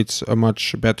imagining that it's a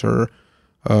much better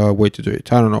way to do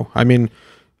it. I don't know. I mean,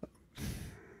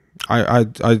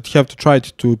 I'd have to try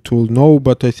it to know,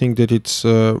 but I think that it's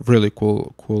a really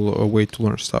cool way to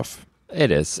learn stuff. It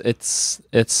is. It's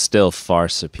still far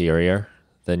superior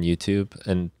than YouTube.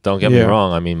 And don't get me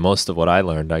wrong. I mean, most of what I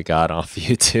learned, I got off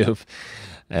YouTube.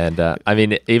 And I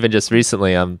mean, even just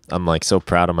recently, I'm like so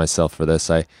proud of myself for this.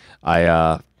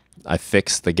 I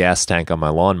fixed the gas tank on my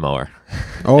lawnmower.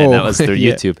 Oh, and that was through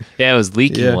YouTube. Yeah, it was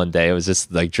leaking one day. It was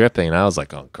just like dripping. And I was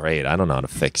like, oh, great. I don't know how to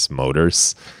fix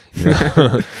motors. You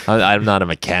know? I'm not a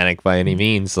mechanic by any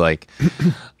means. Like,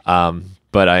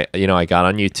 but I got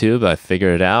on YouTube. I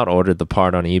figured it out, ordered the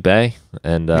part on eBay,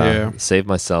 and saved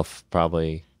myself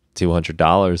probably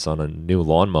 $200 on a new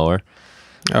lawnmower.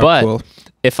 Oh, but cool.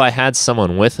 If I had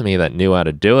someone with me that knew how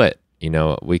to do it, you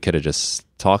know, we could have just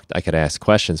talked. I could ask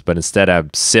questions, but instead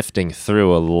I'm sifting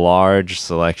through a large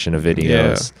selection of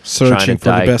videos, searching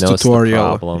for the best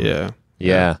tutorial.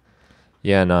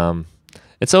 And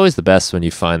it's always the best when you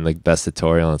find the best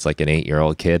tutorial and it's like an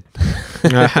 8-year-old kid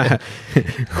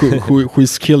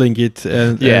who's killing it,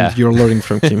 and you're learning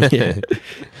from him.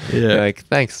 You're like,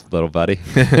 thanks, little buddy.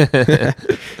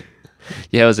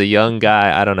 Yeah, it was a young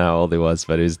guy. I don't know how old he was,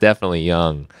 but he was definitely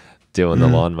young doing the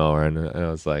lawnmower, and I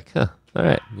was like, huh, all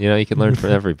right, you know, you can learn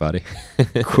from everybody.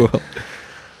 Cool.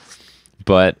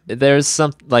 But there's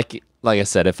some, like I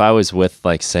said, if I was with,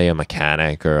 like, say, a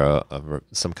mechanic or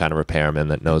some kind of repairman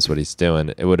that knows what he's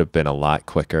doing, it would have been a lot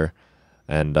quicker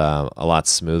and a lot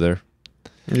smoother.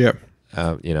 Yeah.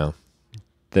 You know,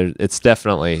 it's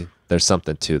definitely, there's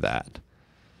something to that.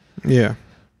 Yeah.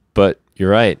 But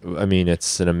you're right. I mean,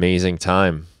 it's an amazing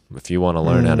time. If you want to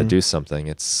learn how to do something,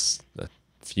 it's a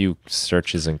few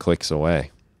searches and clicks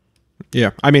away.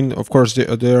 Yeah. I mean, of course,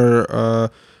 there are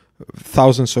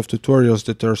thousands of tutorials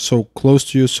that are so close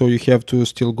to you, so you have to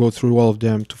still go through all of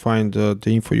them to find the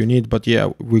info you need. But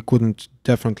yeah, we couldn't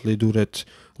definitely do that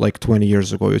like 20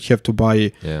 years ago. You'd have to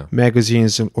buy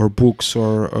magazines or books,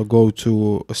 or go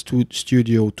to a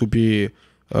studio to be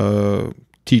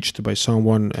taught by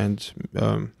someone. And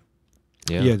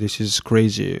this is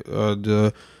crazy,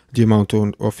 the amount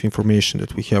of information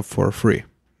that we have for free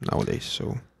nowadays.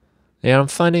 So yeah, I'm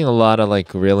finding a lot of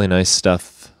like really nice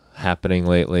stuff happening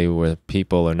lately where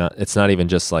people are not, it's not even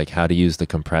just like how to use the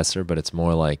compressor, but it's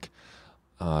more like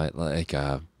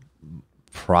a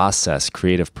process,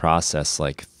 creative process,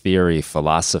 like theory,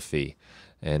 philosophy,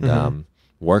 and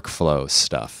workflow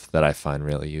stuff that I find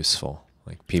really useful.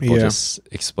 like people just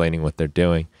explaining what they're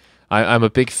doing. I'm a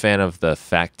big fan of the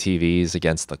fact TVs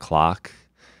against the clock.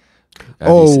 Have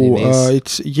you seen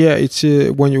these? It's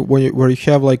when you where you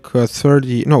have like 10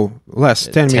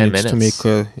 minutes to make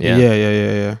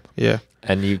yeah.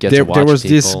 And you get to watch there was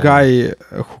people. this guy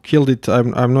who killed it.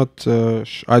 I'm not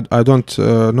I don't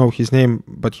know his name,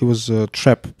 but he was a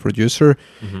trap producer,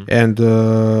 and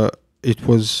it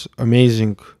was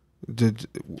amazing.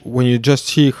 When you just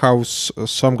see how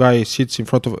some guy sits in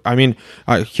front of, I mean,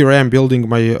 here I am building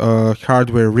my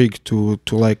hardware rig to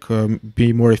like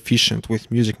be more efficient with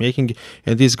music making,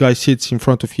 and this guy sits in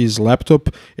front of his laptop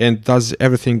and does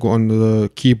everything on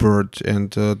the keyboard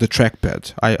and the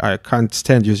trackpad. I can't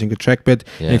stand using a trackpad,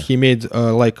 and he made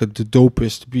like the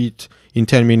dopest beat in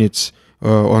 10 minutes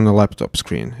on a laptop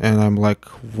screen, and I'm like,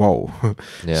 wow.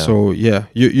 So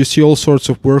you see all sorts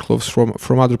of workflows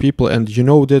from other people, and you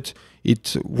know that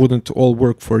it wouldn't all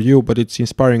work for you, but it's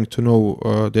inspiring to know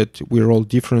that we're all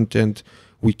different and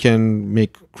we can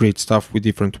make great stuff with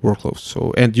different workflows.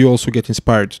 So, and you also get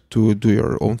inspired to do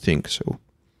your own thing. So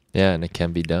and it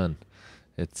can be done.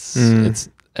 It's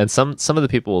and some of the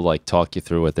people will like talk you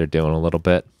through what they're doing a little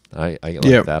bit. I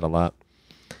like that a lot.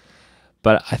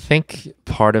 But I think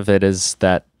part of it is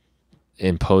that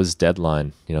imposed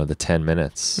deadline, the 10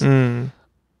 minutes.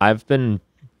 I've been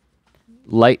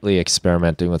lightly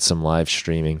experimenting with some live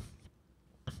streaming,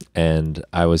 and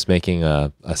I was making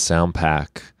a sound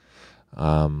pack.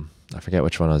 I forget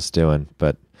which one I was doing,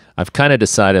 but I've kind of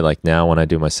decided like now when I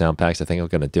do my sound packs, I think I'm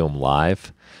going to do them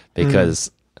live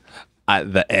because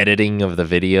the editing of the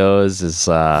videos is,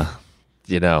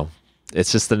 it's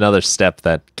just another step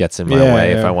that gets in my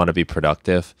way if I want to be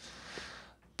productive.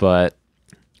 But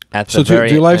at the very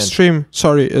do you live stream?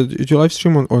 Sorry, do you live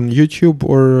stream on YouTube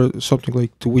or something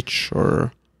like Twitch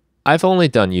or? I've only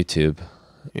done YouTube.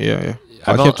 I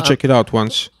have to check it out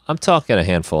once. I'm talking a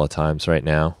handful of times right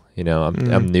now.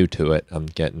 I'm new to it. I'm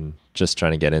just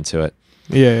trying to get into it.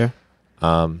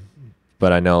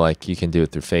 But I know like you can do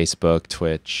it through Facebook,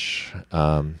 Twitch.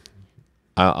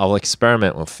 I'll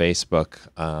experiment with Facebook.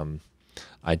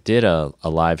 I did a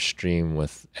live stream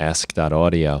with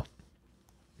Ask.audio.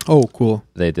 Oh, cool.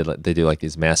 They do like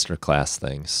these masterclass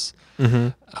things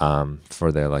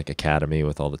for their like academy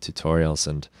with all the tutorials,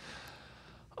 and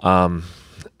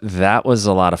that was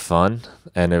a lot of fun.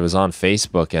 And it was on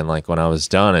Facebook, and like when I was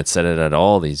done, it said it had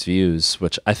all these views,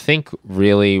 which I think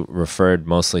really referred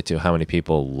mostly to how many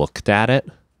people looked at it,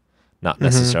 not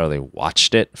necessarily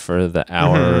watched it for the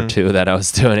hour or two that I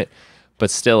was doing it,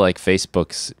 but still like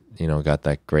Facebook's got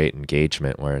that great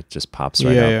engagement where it just pops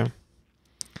right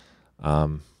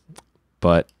up.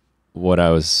 But what I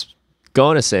was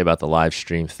going to say about the live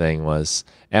stream thing was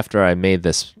after I made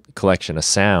this collection of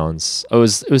sounds, it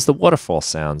was the waterfall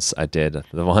sounds I did,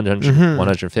 the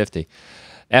 150.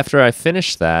 After I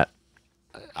finished that,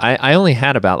 I only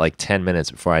had about like 10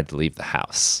 minutes before I had to leave the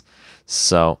house.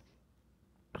 So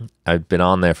I'd been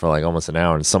on there for like almost an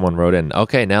hour, and someone wrote in,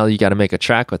 okay, now you got to make a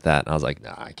track with that. And I was like,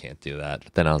 no, I can't do that.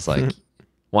 But then I was like,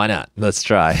 why not? Let's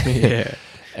try.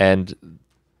 And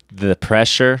the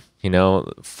pressure,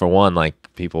 for one, like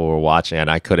people were watching, and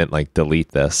I couldn't like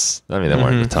delete this. I mean, there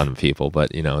weren't a ton of people,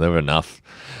 but there were enough,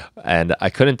 and I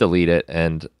couldn't delete it.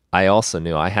 And I also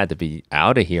knew I had to be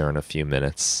out of here in a few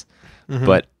minutes,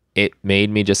 but it made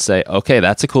me just say, okay,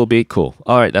 that's a cool beat. Cool.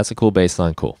 All right. That's a cool bass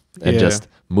line. Cool. And just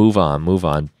move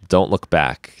on. Don't look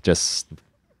back. Just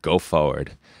go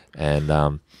forward.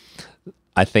 And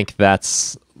I think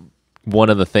that's one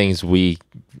of the things we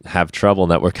have trouble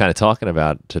that we're kind of talking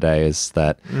about today is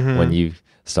that when you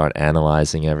start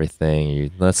analyzing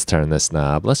everything, let's turn this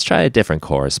knob. Let's try a different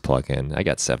chorus plugin. I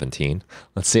got 17.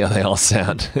 Let's see how they all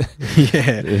sound.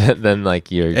 Then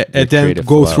like and then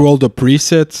go through all the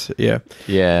presets.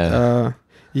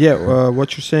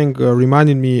 What you're saying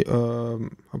reminded me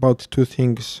about two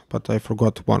things, but I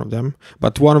forgot one of them.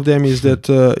 But one of them is that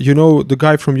the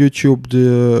guy from YouTube,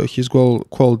 he's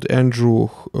called Andrew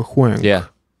Huang.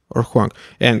 Or Huang,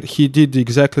 and he did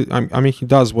exactly. I mean, he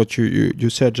does what you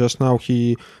said just now.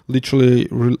 He literally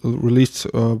released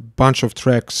a bunch of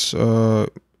tracks,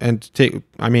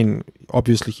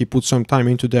 obviously he put some time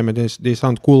into them, and they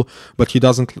sound cool. But he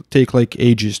doesn't take like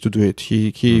ages to do it.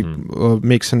 He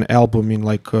makes an album in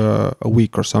like a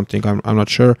week or something. I'm not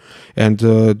sure, and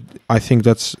I think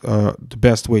that's the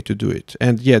best way to do it.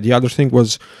 And the other thing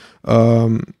was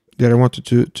that I wanted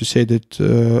to say that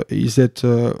is that.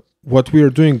 What we are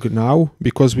doing now,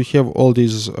 because we have all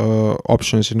these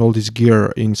options and all this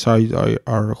gear inside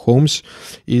our homes,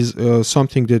 is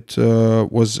something that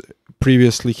was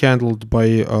previously handled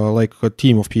by like a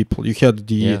team of people. You had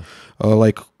the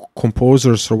like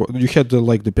composers, or you had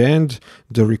the band,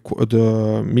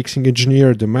 the mixing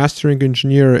engineer, the mastering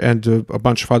engineer, and a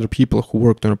bunch of other people who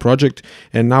worked on a project.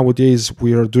 And nowadays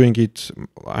we are doing it.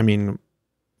 I mean,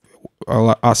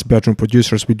 us bedroom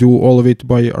producers, we do all of it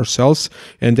by ourselves,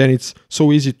 and then it's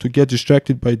so easy to get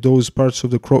distracted by those parts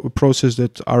of the process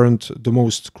that aren't the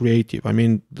most creative. I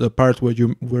mean, the part where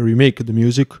you make the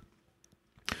music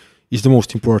is the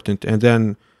most important, and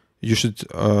then you should,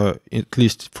 at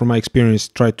least from my experience,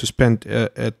 try to spend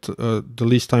at the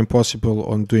least time possible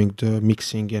on doing the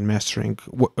mixing and mastering,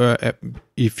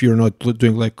 if you're not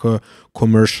doing like a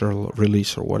commercial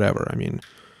release or whatever. I mean,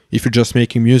 if you're just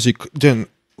making music, then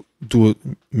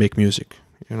make music,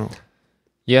 you know.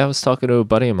 Yeah, I was talking to a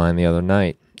buddy of mine the other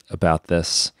night about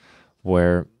this,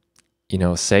 where, you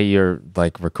know, say you're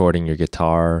like recording your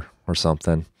guitar or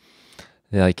something.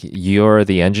 Like, you're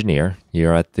the engineer,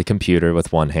 you're at the computer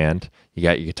with one hand, you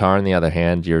got your guitar in the other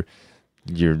hand, you're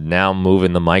now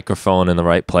moving the microphone in the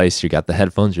right place, you got the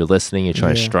headphones, you're listening, you're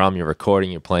trying to strum, you're recording,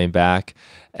 you're playing back,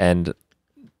 and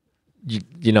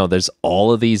you know, there's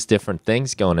all of these different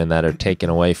things going in that are taken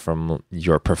away from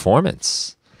your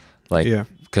performance. Like,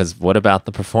 because what about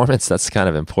the performance? That's kind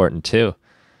of important too.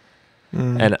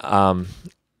 And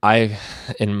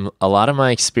in a lot of my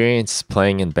experience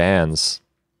playing in bands,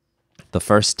 the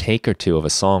first take or two of a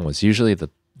song was usually the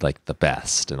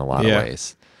best in a lot of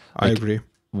ways. I agree.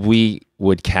 We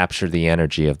would capture the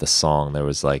energy of the song. There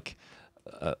was like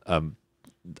a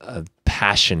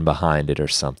passion behind it or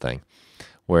something,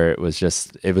 where it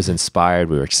was inspired,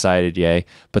 we were excited, yay.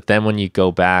 But then when you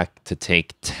go back to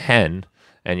take 10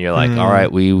 and you're like, all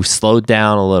right, we slowed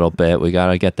down a little bit, we got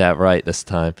to get that right this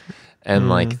time. And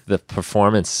like, the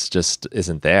performance just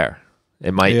isn't there.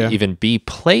 It might even be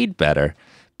played better,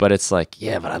 but it's like,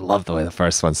 yeah, but I love the way the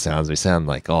first one sounds. We sound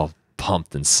like all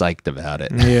pumped and psyched about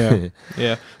it.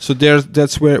 Yeah. So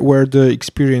that's where the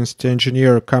experienced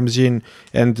engineer comes in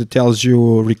and tells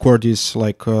you record this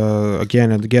like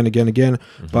again and again.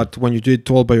 But when you do it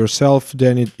all by yourself,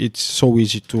 then it's so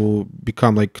easy to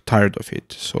become like tired of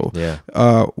it. So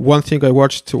one thing I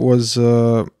watched was,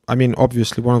 I mean,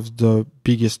 obviously one of the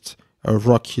biggest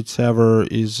rock hits ever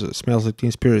is "Smells Like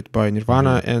Teen Spirit" by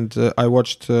Nirvana, and I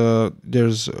watched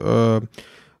there's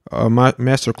a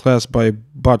master class by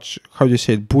Butch, how do you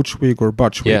say it, Butchwig or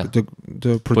Butchwig,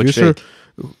 the producer.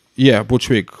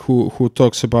 Butchwig, who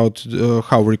talks about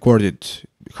how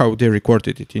they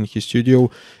recorded it in his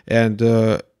studio. And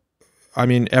I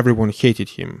mean, everyone hated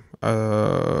him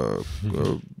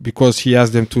because he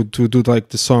asked them to do like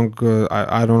the song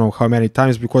I don't know how many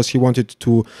times, because he wanted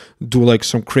to do like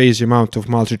some crazy amount of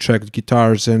multi-tracked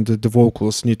guitars, and the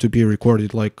vocals need to be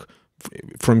recorded like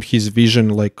from his vision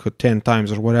like 10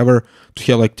 times or whatever, to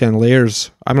have like 10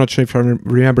 layers. I'm not sure if I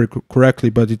remember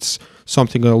correctly, but it's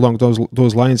something along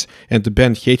those lines. And the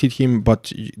band hated him,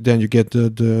 but then you get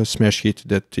the smash hit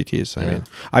that it is.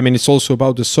 I mean, it's also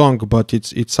about the song, but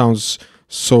it sounds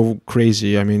so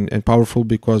crazy, I mean, and powerful,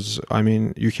 because I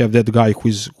mean, you have that guy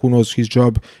who knows his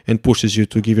job and pushes you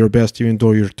to give your best even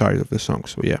though you're tired of the song.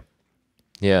 So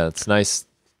yeah, it's nice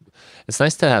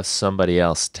to have somebody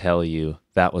else tell you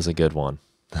that was a good one.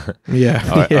 or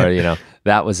you know,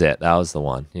 that was it, that was the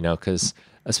one, you know, because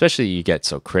especially you get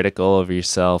so critical of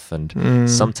yourself, and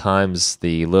sometimes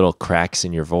the little cracks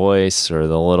in your voice or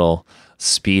the little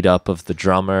speed up of the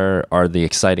drummer are the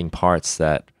exciting parts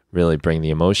that really bring the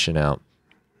emotion out.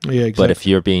 But if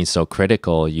you're being so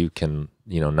critical, you can,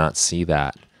 you know, not see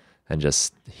that and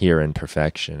just hear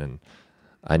imperfection. And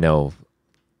I know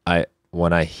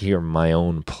when I hear my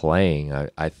own playing,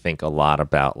 I think a lot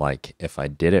about like if I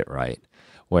did it right.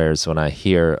 Whereas when I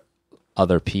hear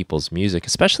other people's music,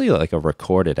 especially like a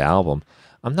recorded album,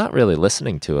 I'm not really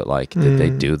listening to it like, did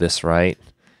they do this right?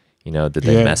 You know, did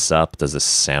they mess up? Does this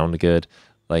sound good?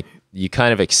 Like, you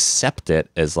kind of accept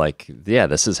it as like, yeah,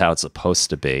 this is how it's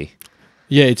supposed to be.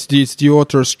 Yeah, it's the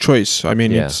author's choice. I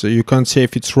mean, it's you can't say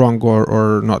if it's wrong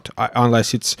or not,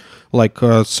 unless it's like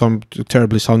some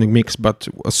terribly sounding mix. But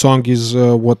a song is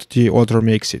what the author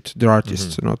makes it, the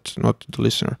artist, not the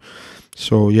listener.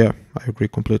 So yeah, I agree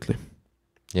completely.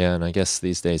 Yeah, and I guess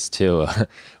these days too,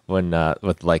 when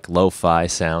with like lo-fi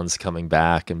sounds coming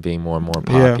back and being more and more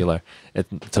popular,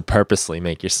 to purposely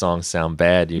make your song sound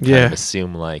bad, you kind of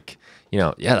assume like, you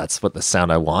know, that's what the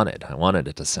sound I wanted. I wanted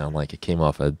it to sound like it came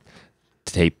off a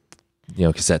tape, you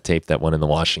know, cassette tape that went in the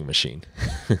washing machine.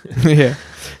 Do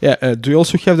you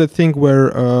also have that thing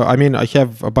where I mean, I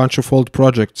have a bunch of old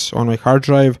projects on my hard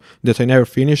drive that I never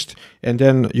finished, and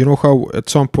then you know how at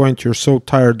some point you're so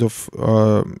tired of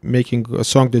making a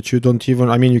song that you don't even,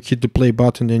 I mean, you hit the play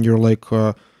button and you're like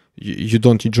you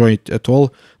don't enjoy it at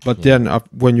all. But then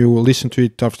when you listen to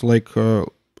it after like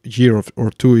year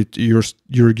or two,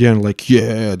 you're again like,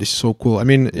 yeah, this is so cool. I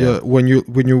mean, when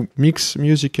you mix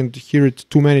music and hear it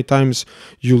too many times,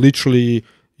 you literally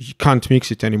can't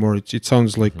mix it anymore. It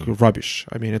sounds like rubbish.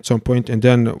 I mean, at some point, and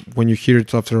then when you hear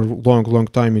it after a long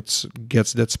time, it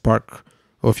gets that spark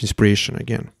of inspiration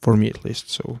again, for me at least.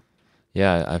 So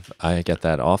yeah, I get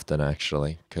that often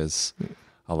actually, because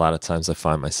a lot of times I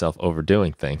find myself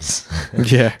overdoing things,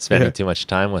 spending too much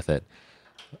time with it.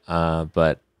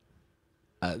 But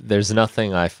there's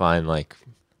nothing I find like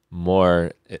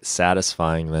more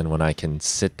satisfying than when I can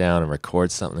sit down and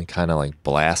record something and kind of like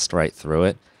blast right through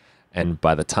it. And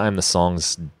by the time the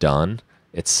song's done,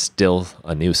 it's still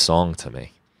a new song to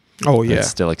me. Oh, yeah. It's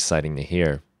still exciting to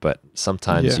hear. But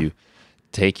sometimes you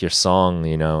take your song,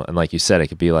 you know, and like you said, it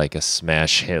could be like a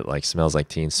smash hit like Smells Like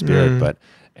Teen Spirit. But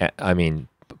I mean,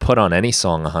 put on any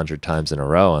song 100 times in a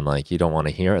row and like you don't want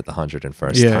to hear it the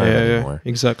 101st time anymore. Yeah,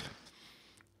 exactly.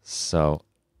 So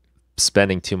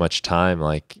spending too much time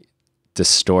like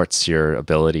distorts your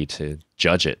ability to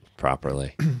judge it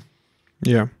properly.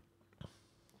 Yeah.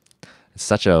 It's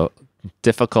such a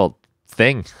difficult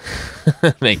thing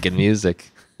making music.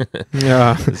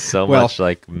 Yeah. So much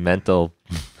like mental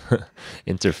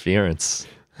interference.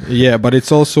 Yeah, but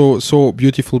it's also so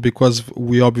beautiful because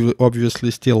we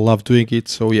obviously still love doing it.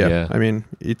 So yeah. I mean,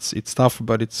 it's tough,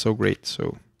 but it's so great.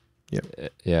 So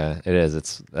yeah, it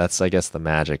is. That's I guess the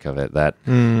magic of it. That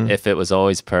if it was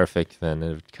always perfect, then it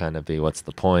would kind of be what's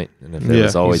the point? And if it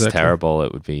was always terrible,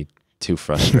 it would be too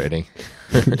frustrating.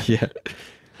 Yeah.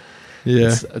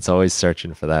 It's always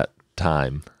searching for that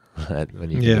time when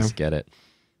you can just get it.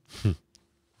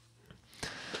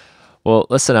 Well,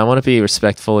 listen, I want to be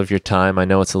respectful of your time. I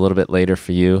know it's a little bit later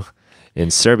for you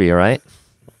in Serbia, right?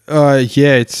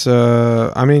 Yeah, it's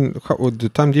I mean,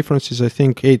 the time difference is I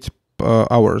think 8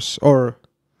 hours or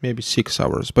maybe 6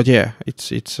 hours, but yeah,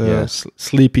 it's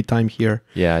sleepy time here.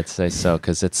 Yeah, I'd say so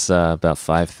because it's about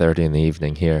 5:30 in the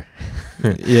evening here.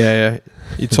 Yeah,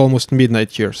 it's almost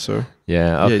midnight here, so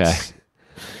yeah, okay.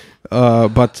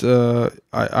 But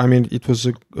I mean, it was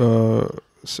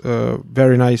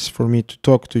very nice for me to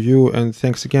talk to you, and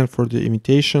thanks again for the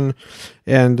invitation.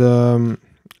 And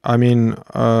I mean,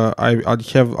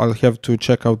 I'll have to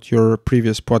check out your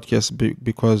previous podcast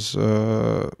because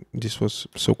this was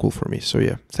so cool for me. So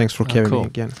yeah, thanks for having me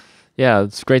again. Yeah,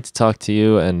 it's great to talk to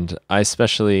you, and I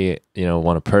especially,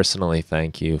 want to personally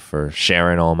thank you for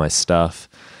sharing all my stuff,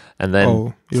 and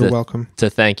then you're welcome. To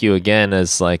thank you again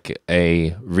as like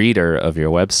a reader of your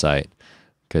website,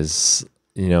 because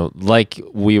like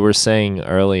we were saying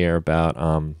earlier about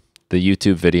the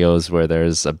YouTube videos where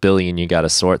there's a billion you got to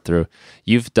sort through.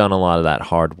 You've done a lot of that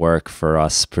hard work for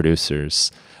us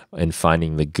producers in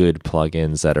finding the good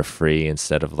plugins that are free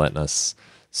instead of letting us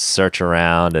search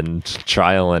around and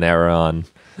trial and error on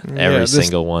every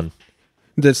single one.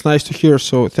 That's nice to hear.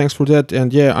 So thanks for that.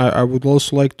 And yeah, I would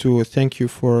also like to thank you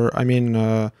for, I mean,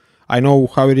 I know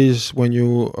how it is when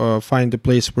you find a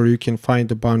place where you can find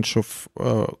a bunch of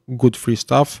good free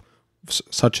stuff,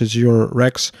 such as your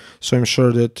Rex. So I'm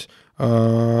sure that,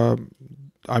 I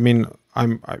mean,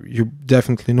 you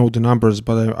definitely know the numbers,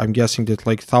 but I'm guessing that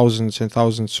like thousands and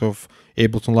thousands of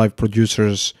Ableton Live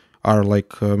producers are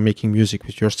like making music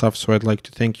with your stuff. So I'd like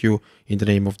to thank you in the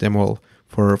name of them all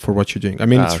for what you're doing. I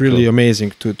mean, it's really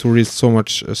amazing to read so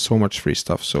much free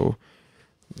stuff. So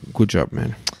good job,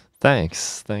 man.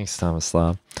 Thanks,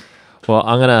 Tomislav.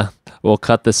 Well, we'll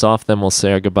cut this off, then we'll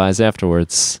say our goodbyes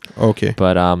afterwards. Okay.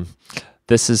 But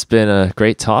this has been a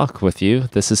great talk with you.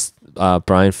 This is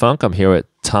Brian Funk. I'm here with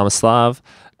Tomislav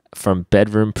from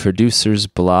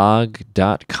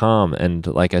bedroomproducersblog.com. And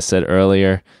like I said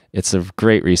earlier, it's a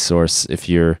great resource if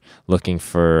you're looking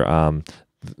for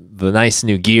the nice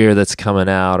new gear that's coming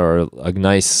out, or a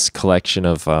nice collection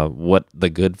of what the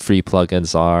good free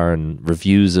plugins are and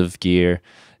reviews of gear.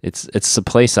 It's a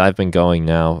place I've been going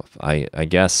now, I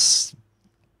guess,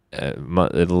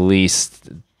 at least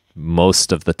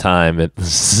most of the time.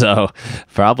 So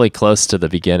probably close to the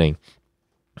beginning.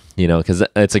 Because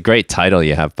it's a great title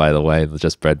you have, by the way,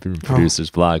 just Bedroom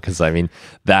Producers Blog, because I mean,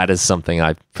 that is something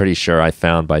I'm pretty sure I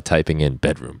found by typing in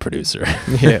bedroom producer.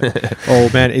 Yeah.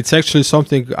 Oh man, it's actually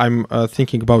something I'm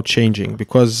thinking about changing,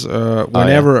 because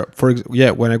whenever,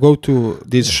 when I go to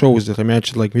these shows that I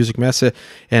mentioned, like Music Messe,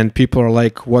 and people are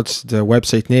like, what's the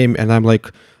website name? And I'm like,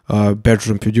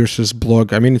 Bedroom Producers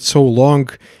Blog. I mean, it's so long,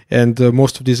 and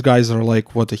most of these guys are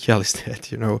like, what the hell is that?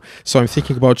 So I'm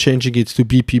thinking about changing it to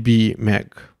BPB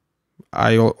Mag.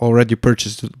 I already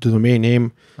purchased the domain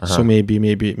name, so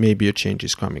maybe a change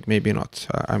is coming. Maybe not.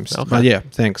 But yeah,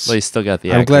 thanks. Well, you still got the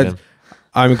acronym.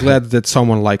 I'm glad that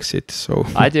someone likes it. So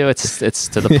I do. It's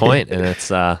to the point, and it's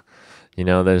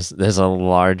there's a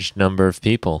large number of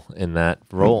people in that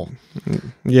role.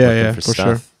 Yeah, for stuff.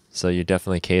 Sure. So you're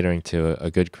definitely catering to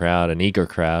a good crowd, an eager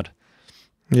crowd.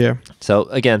 Yeah. So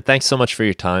again, thanks so much for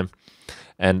your time,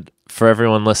 and for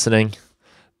everyone listening,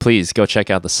 please go check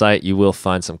out the site. You will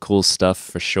find some cool stuff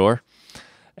for sure.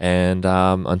 And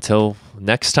until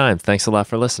next time, thanks a lot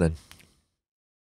for listening.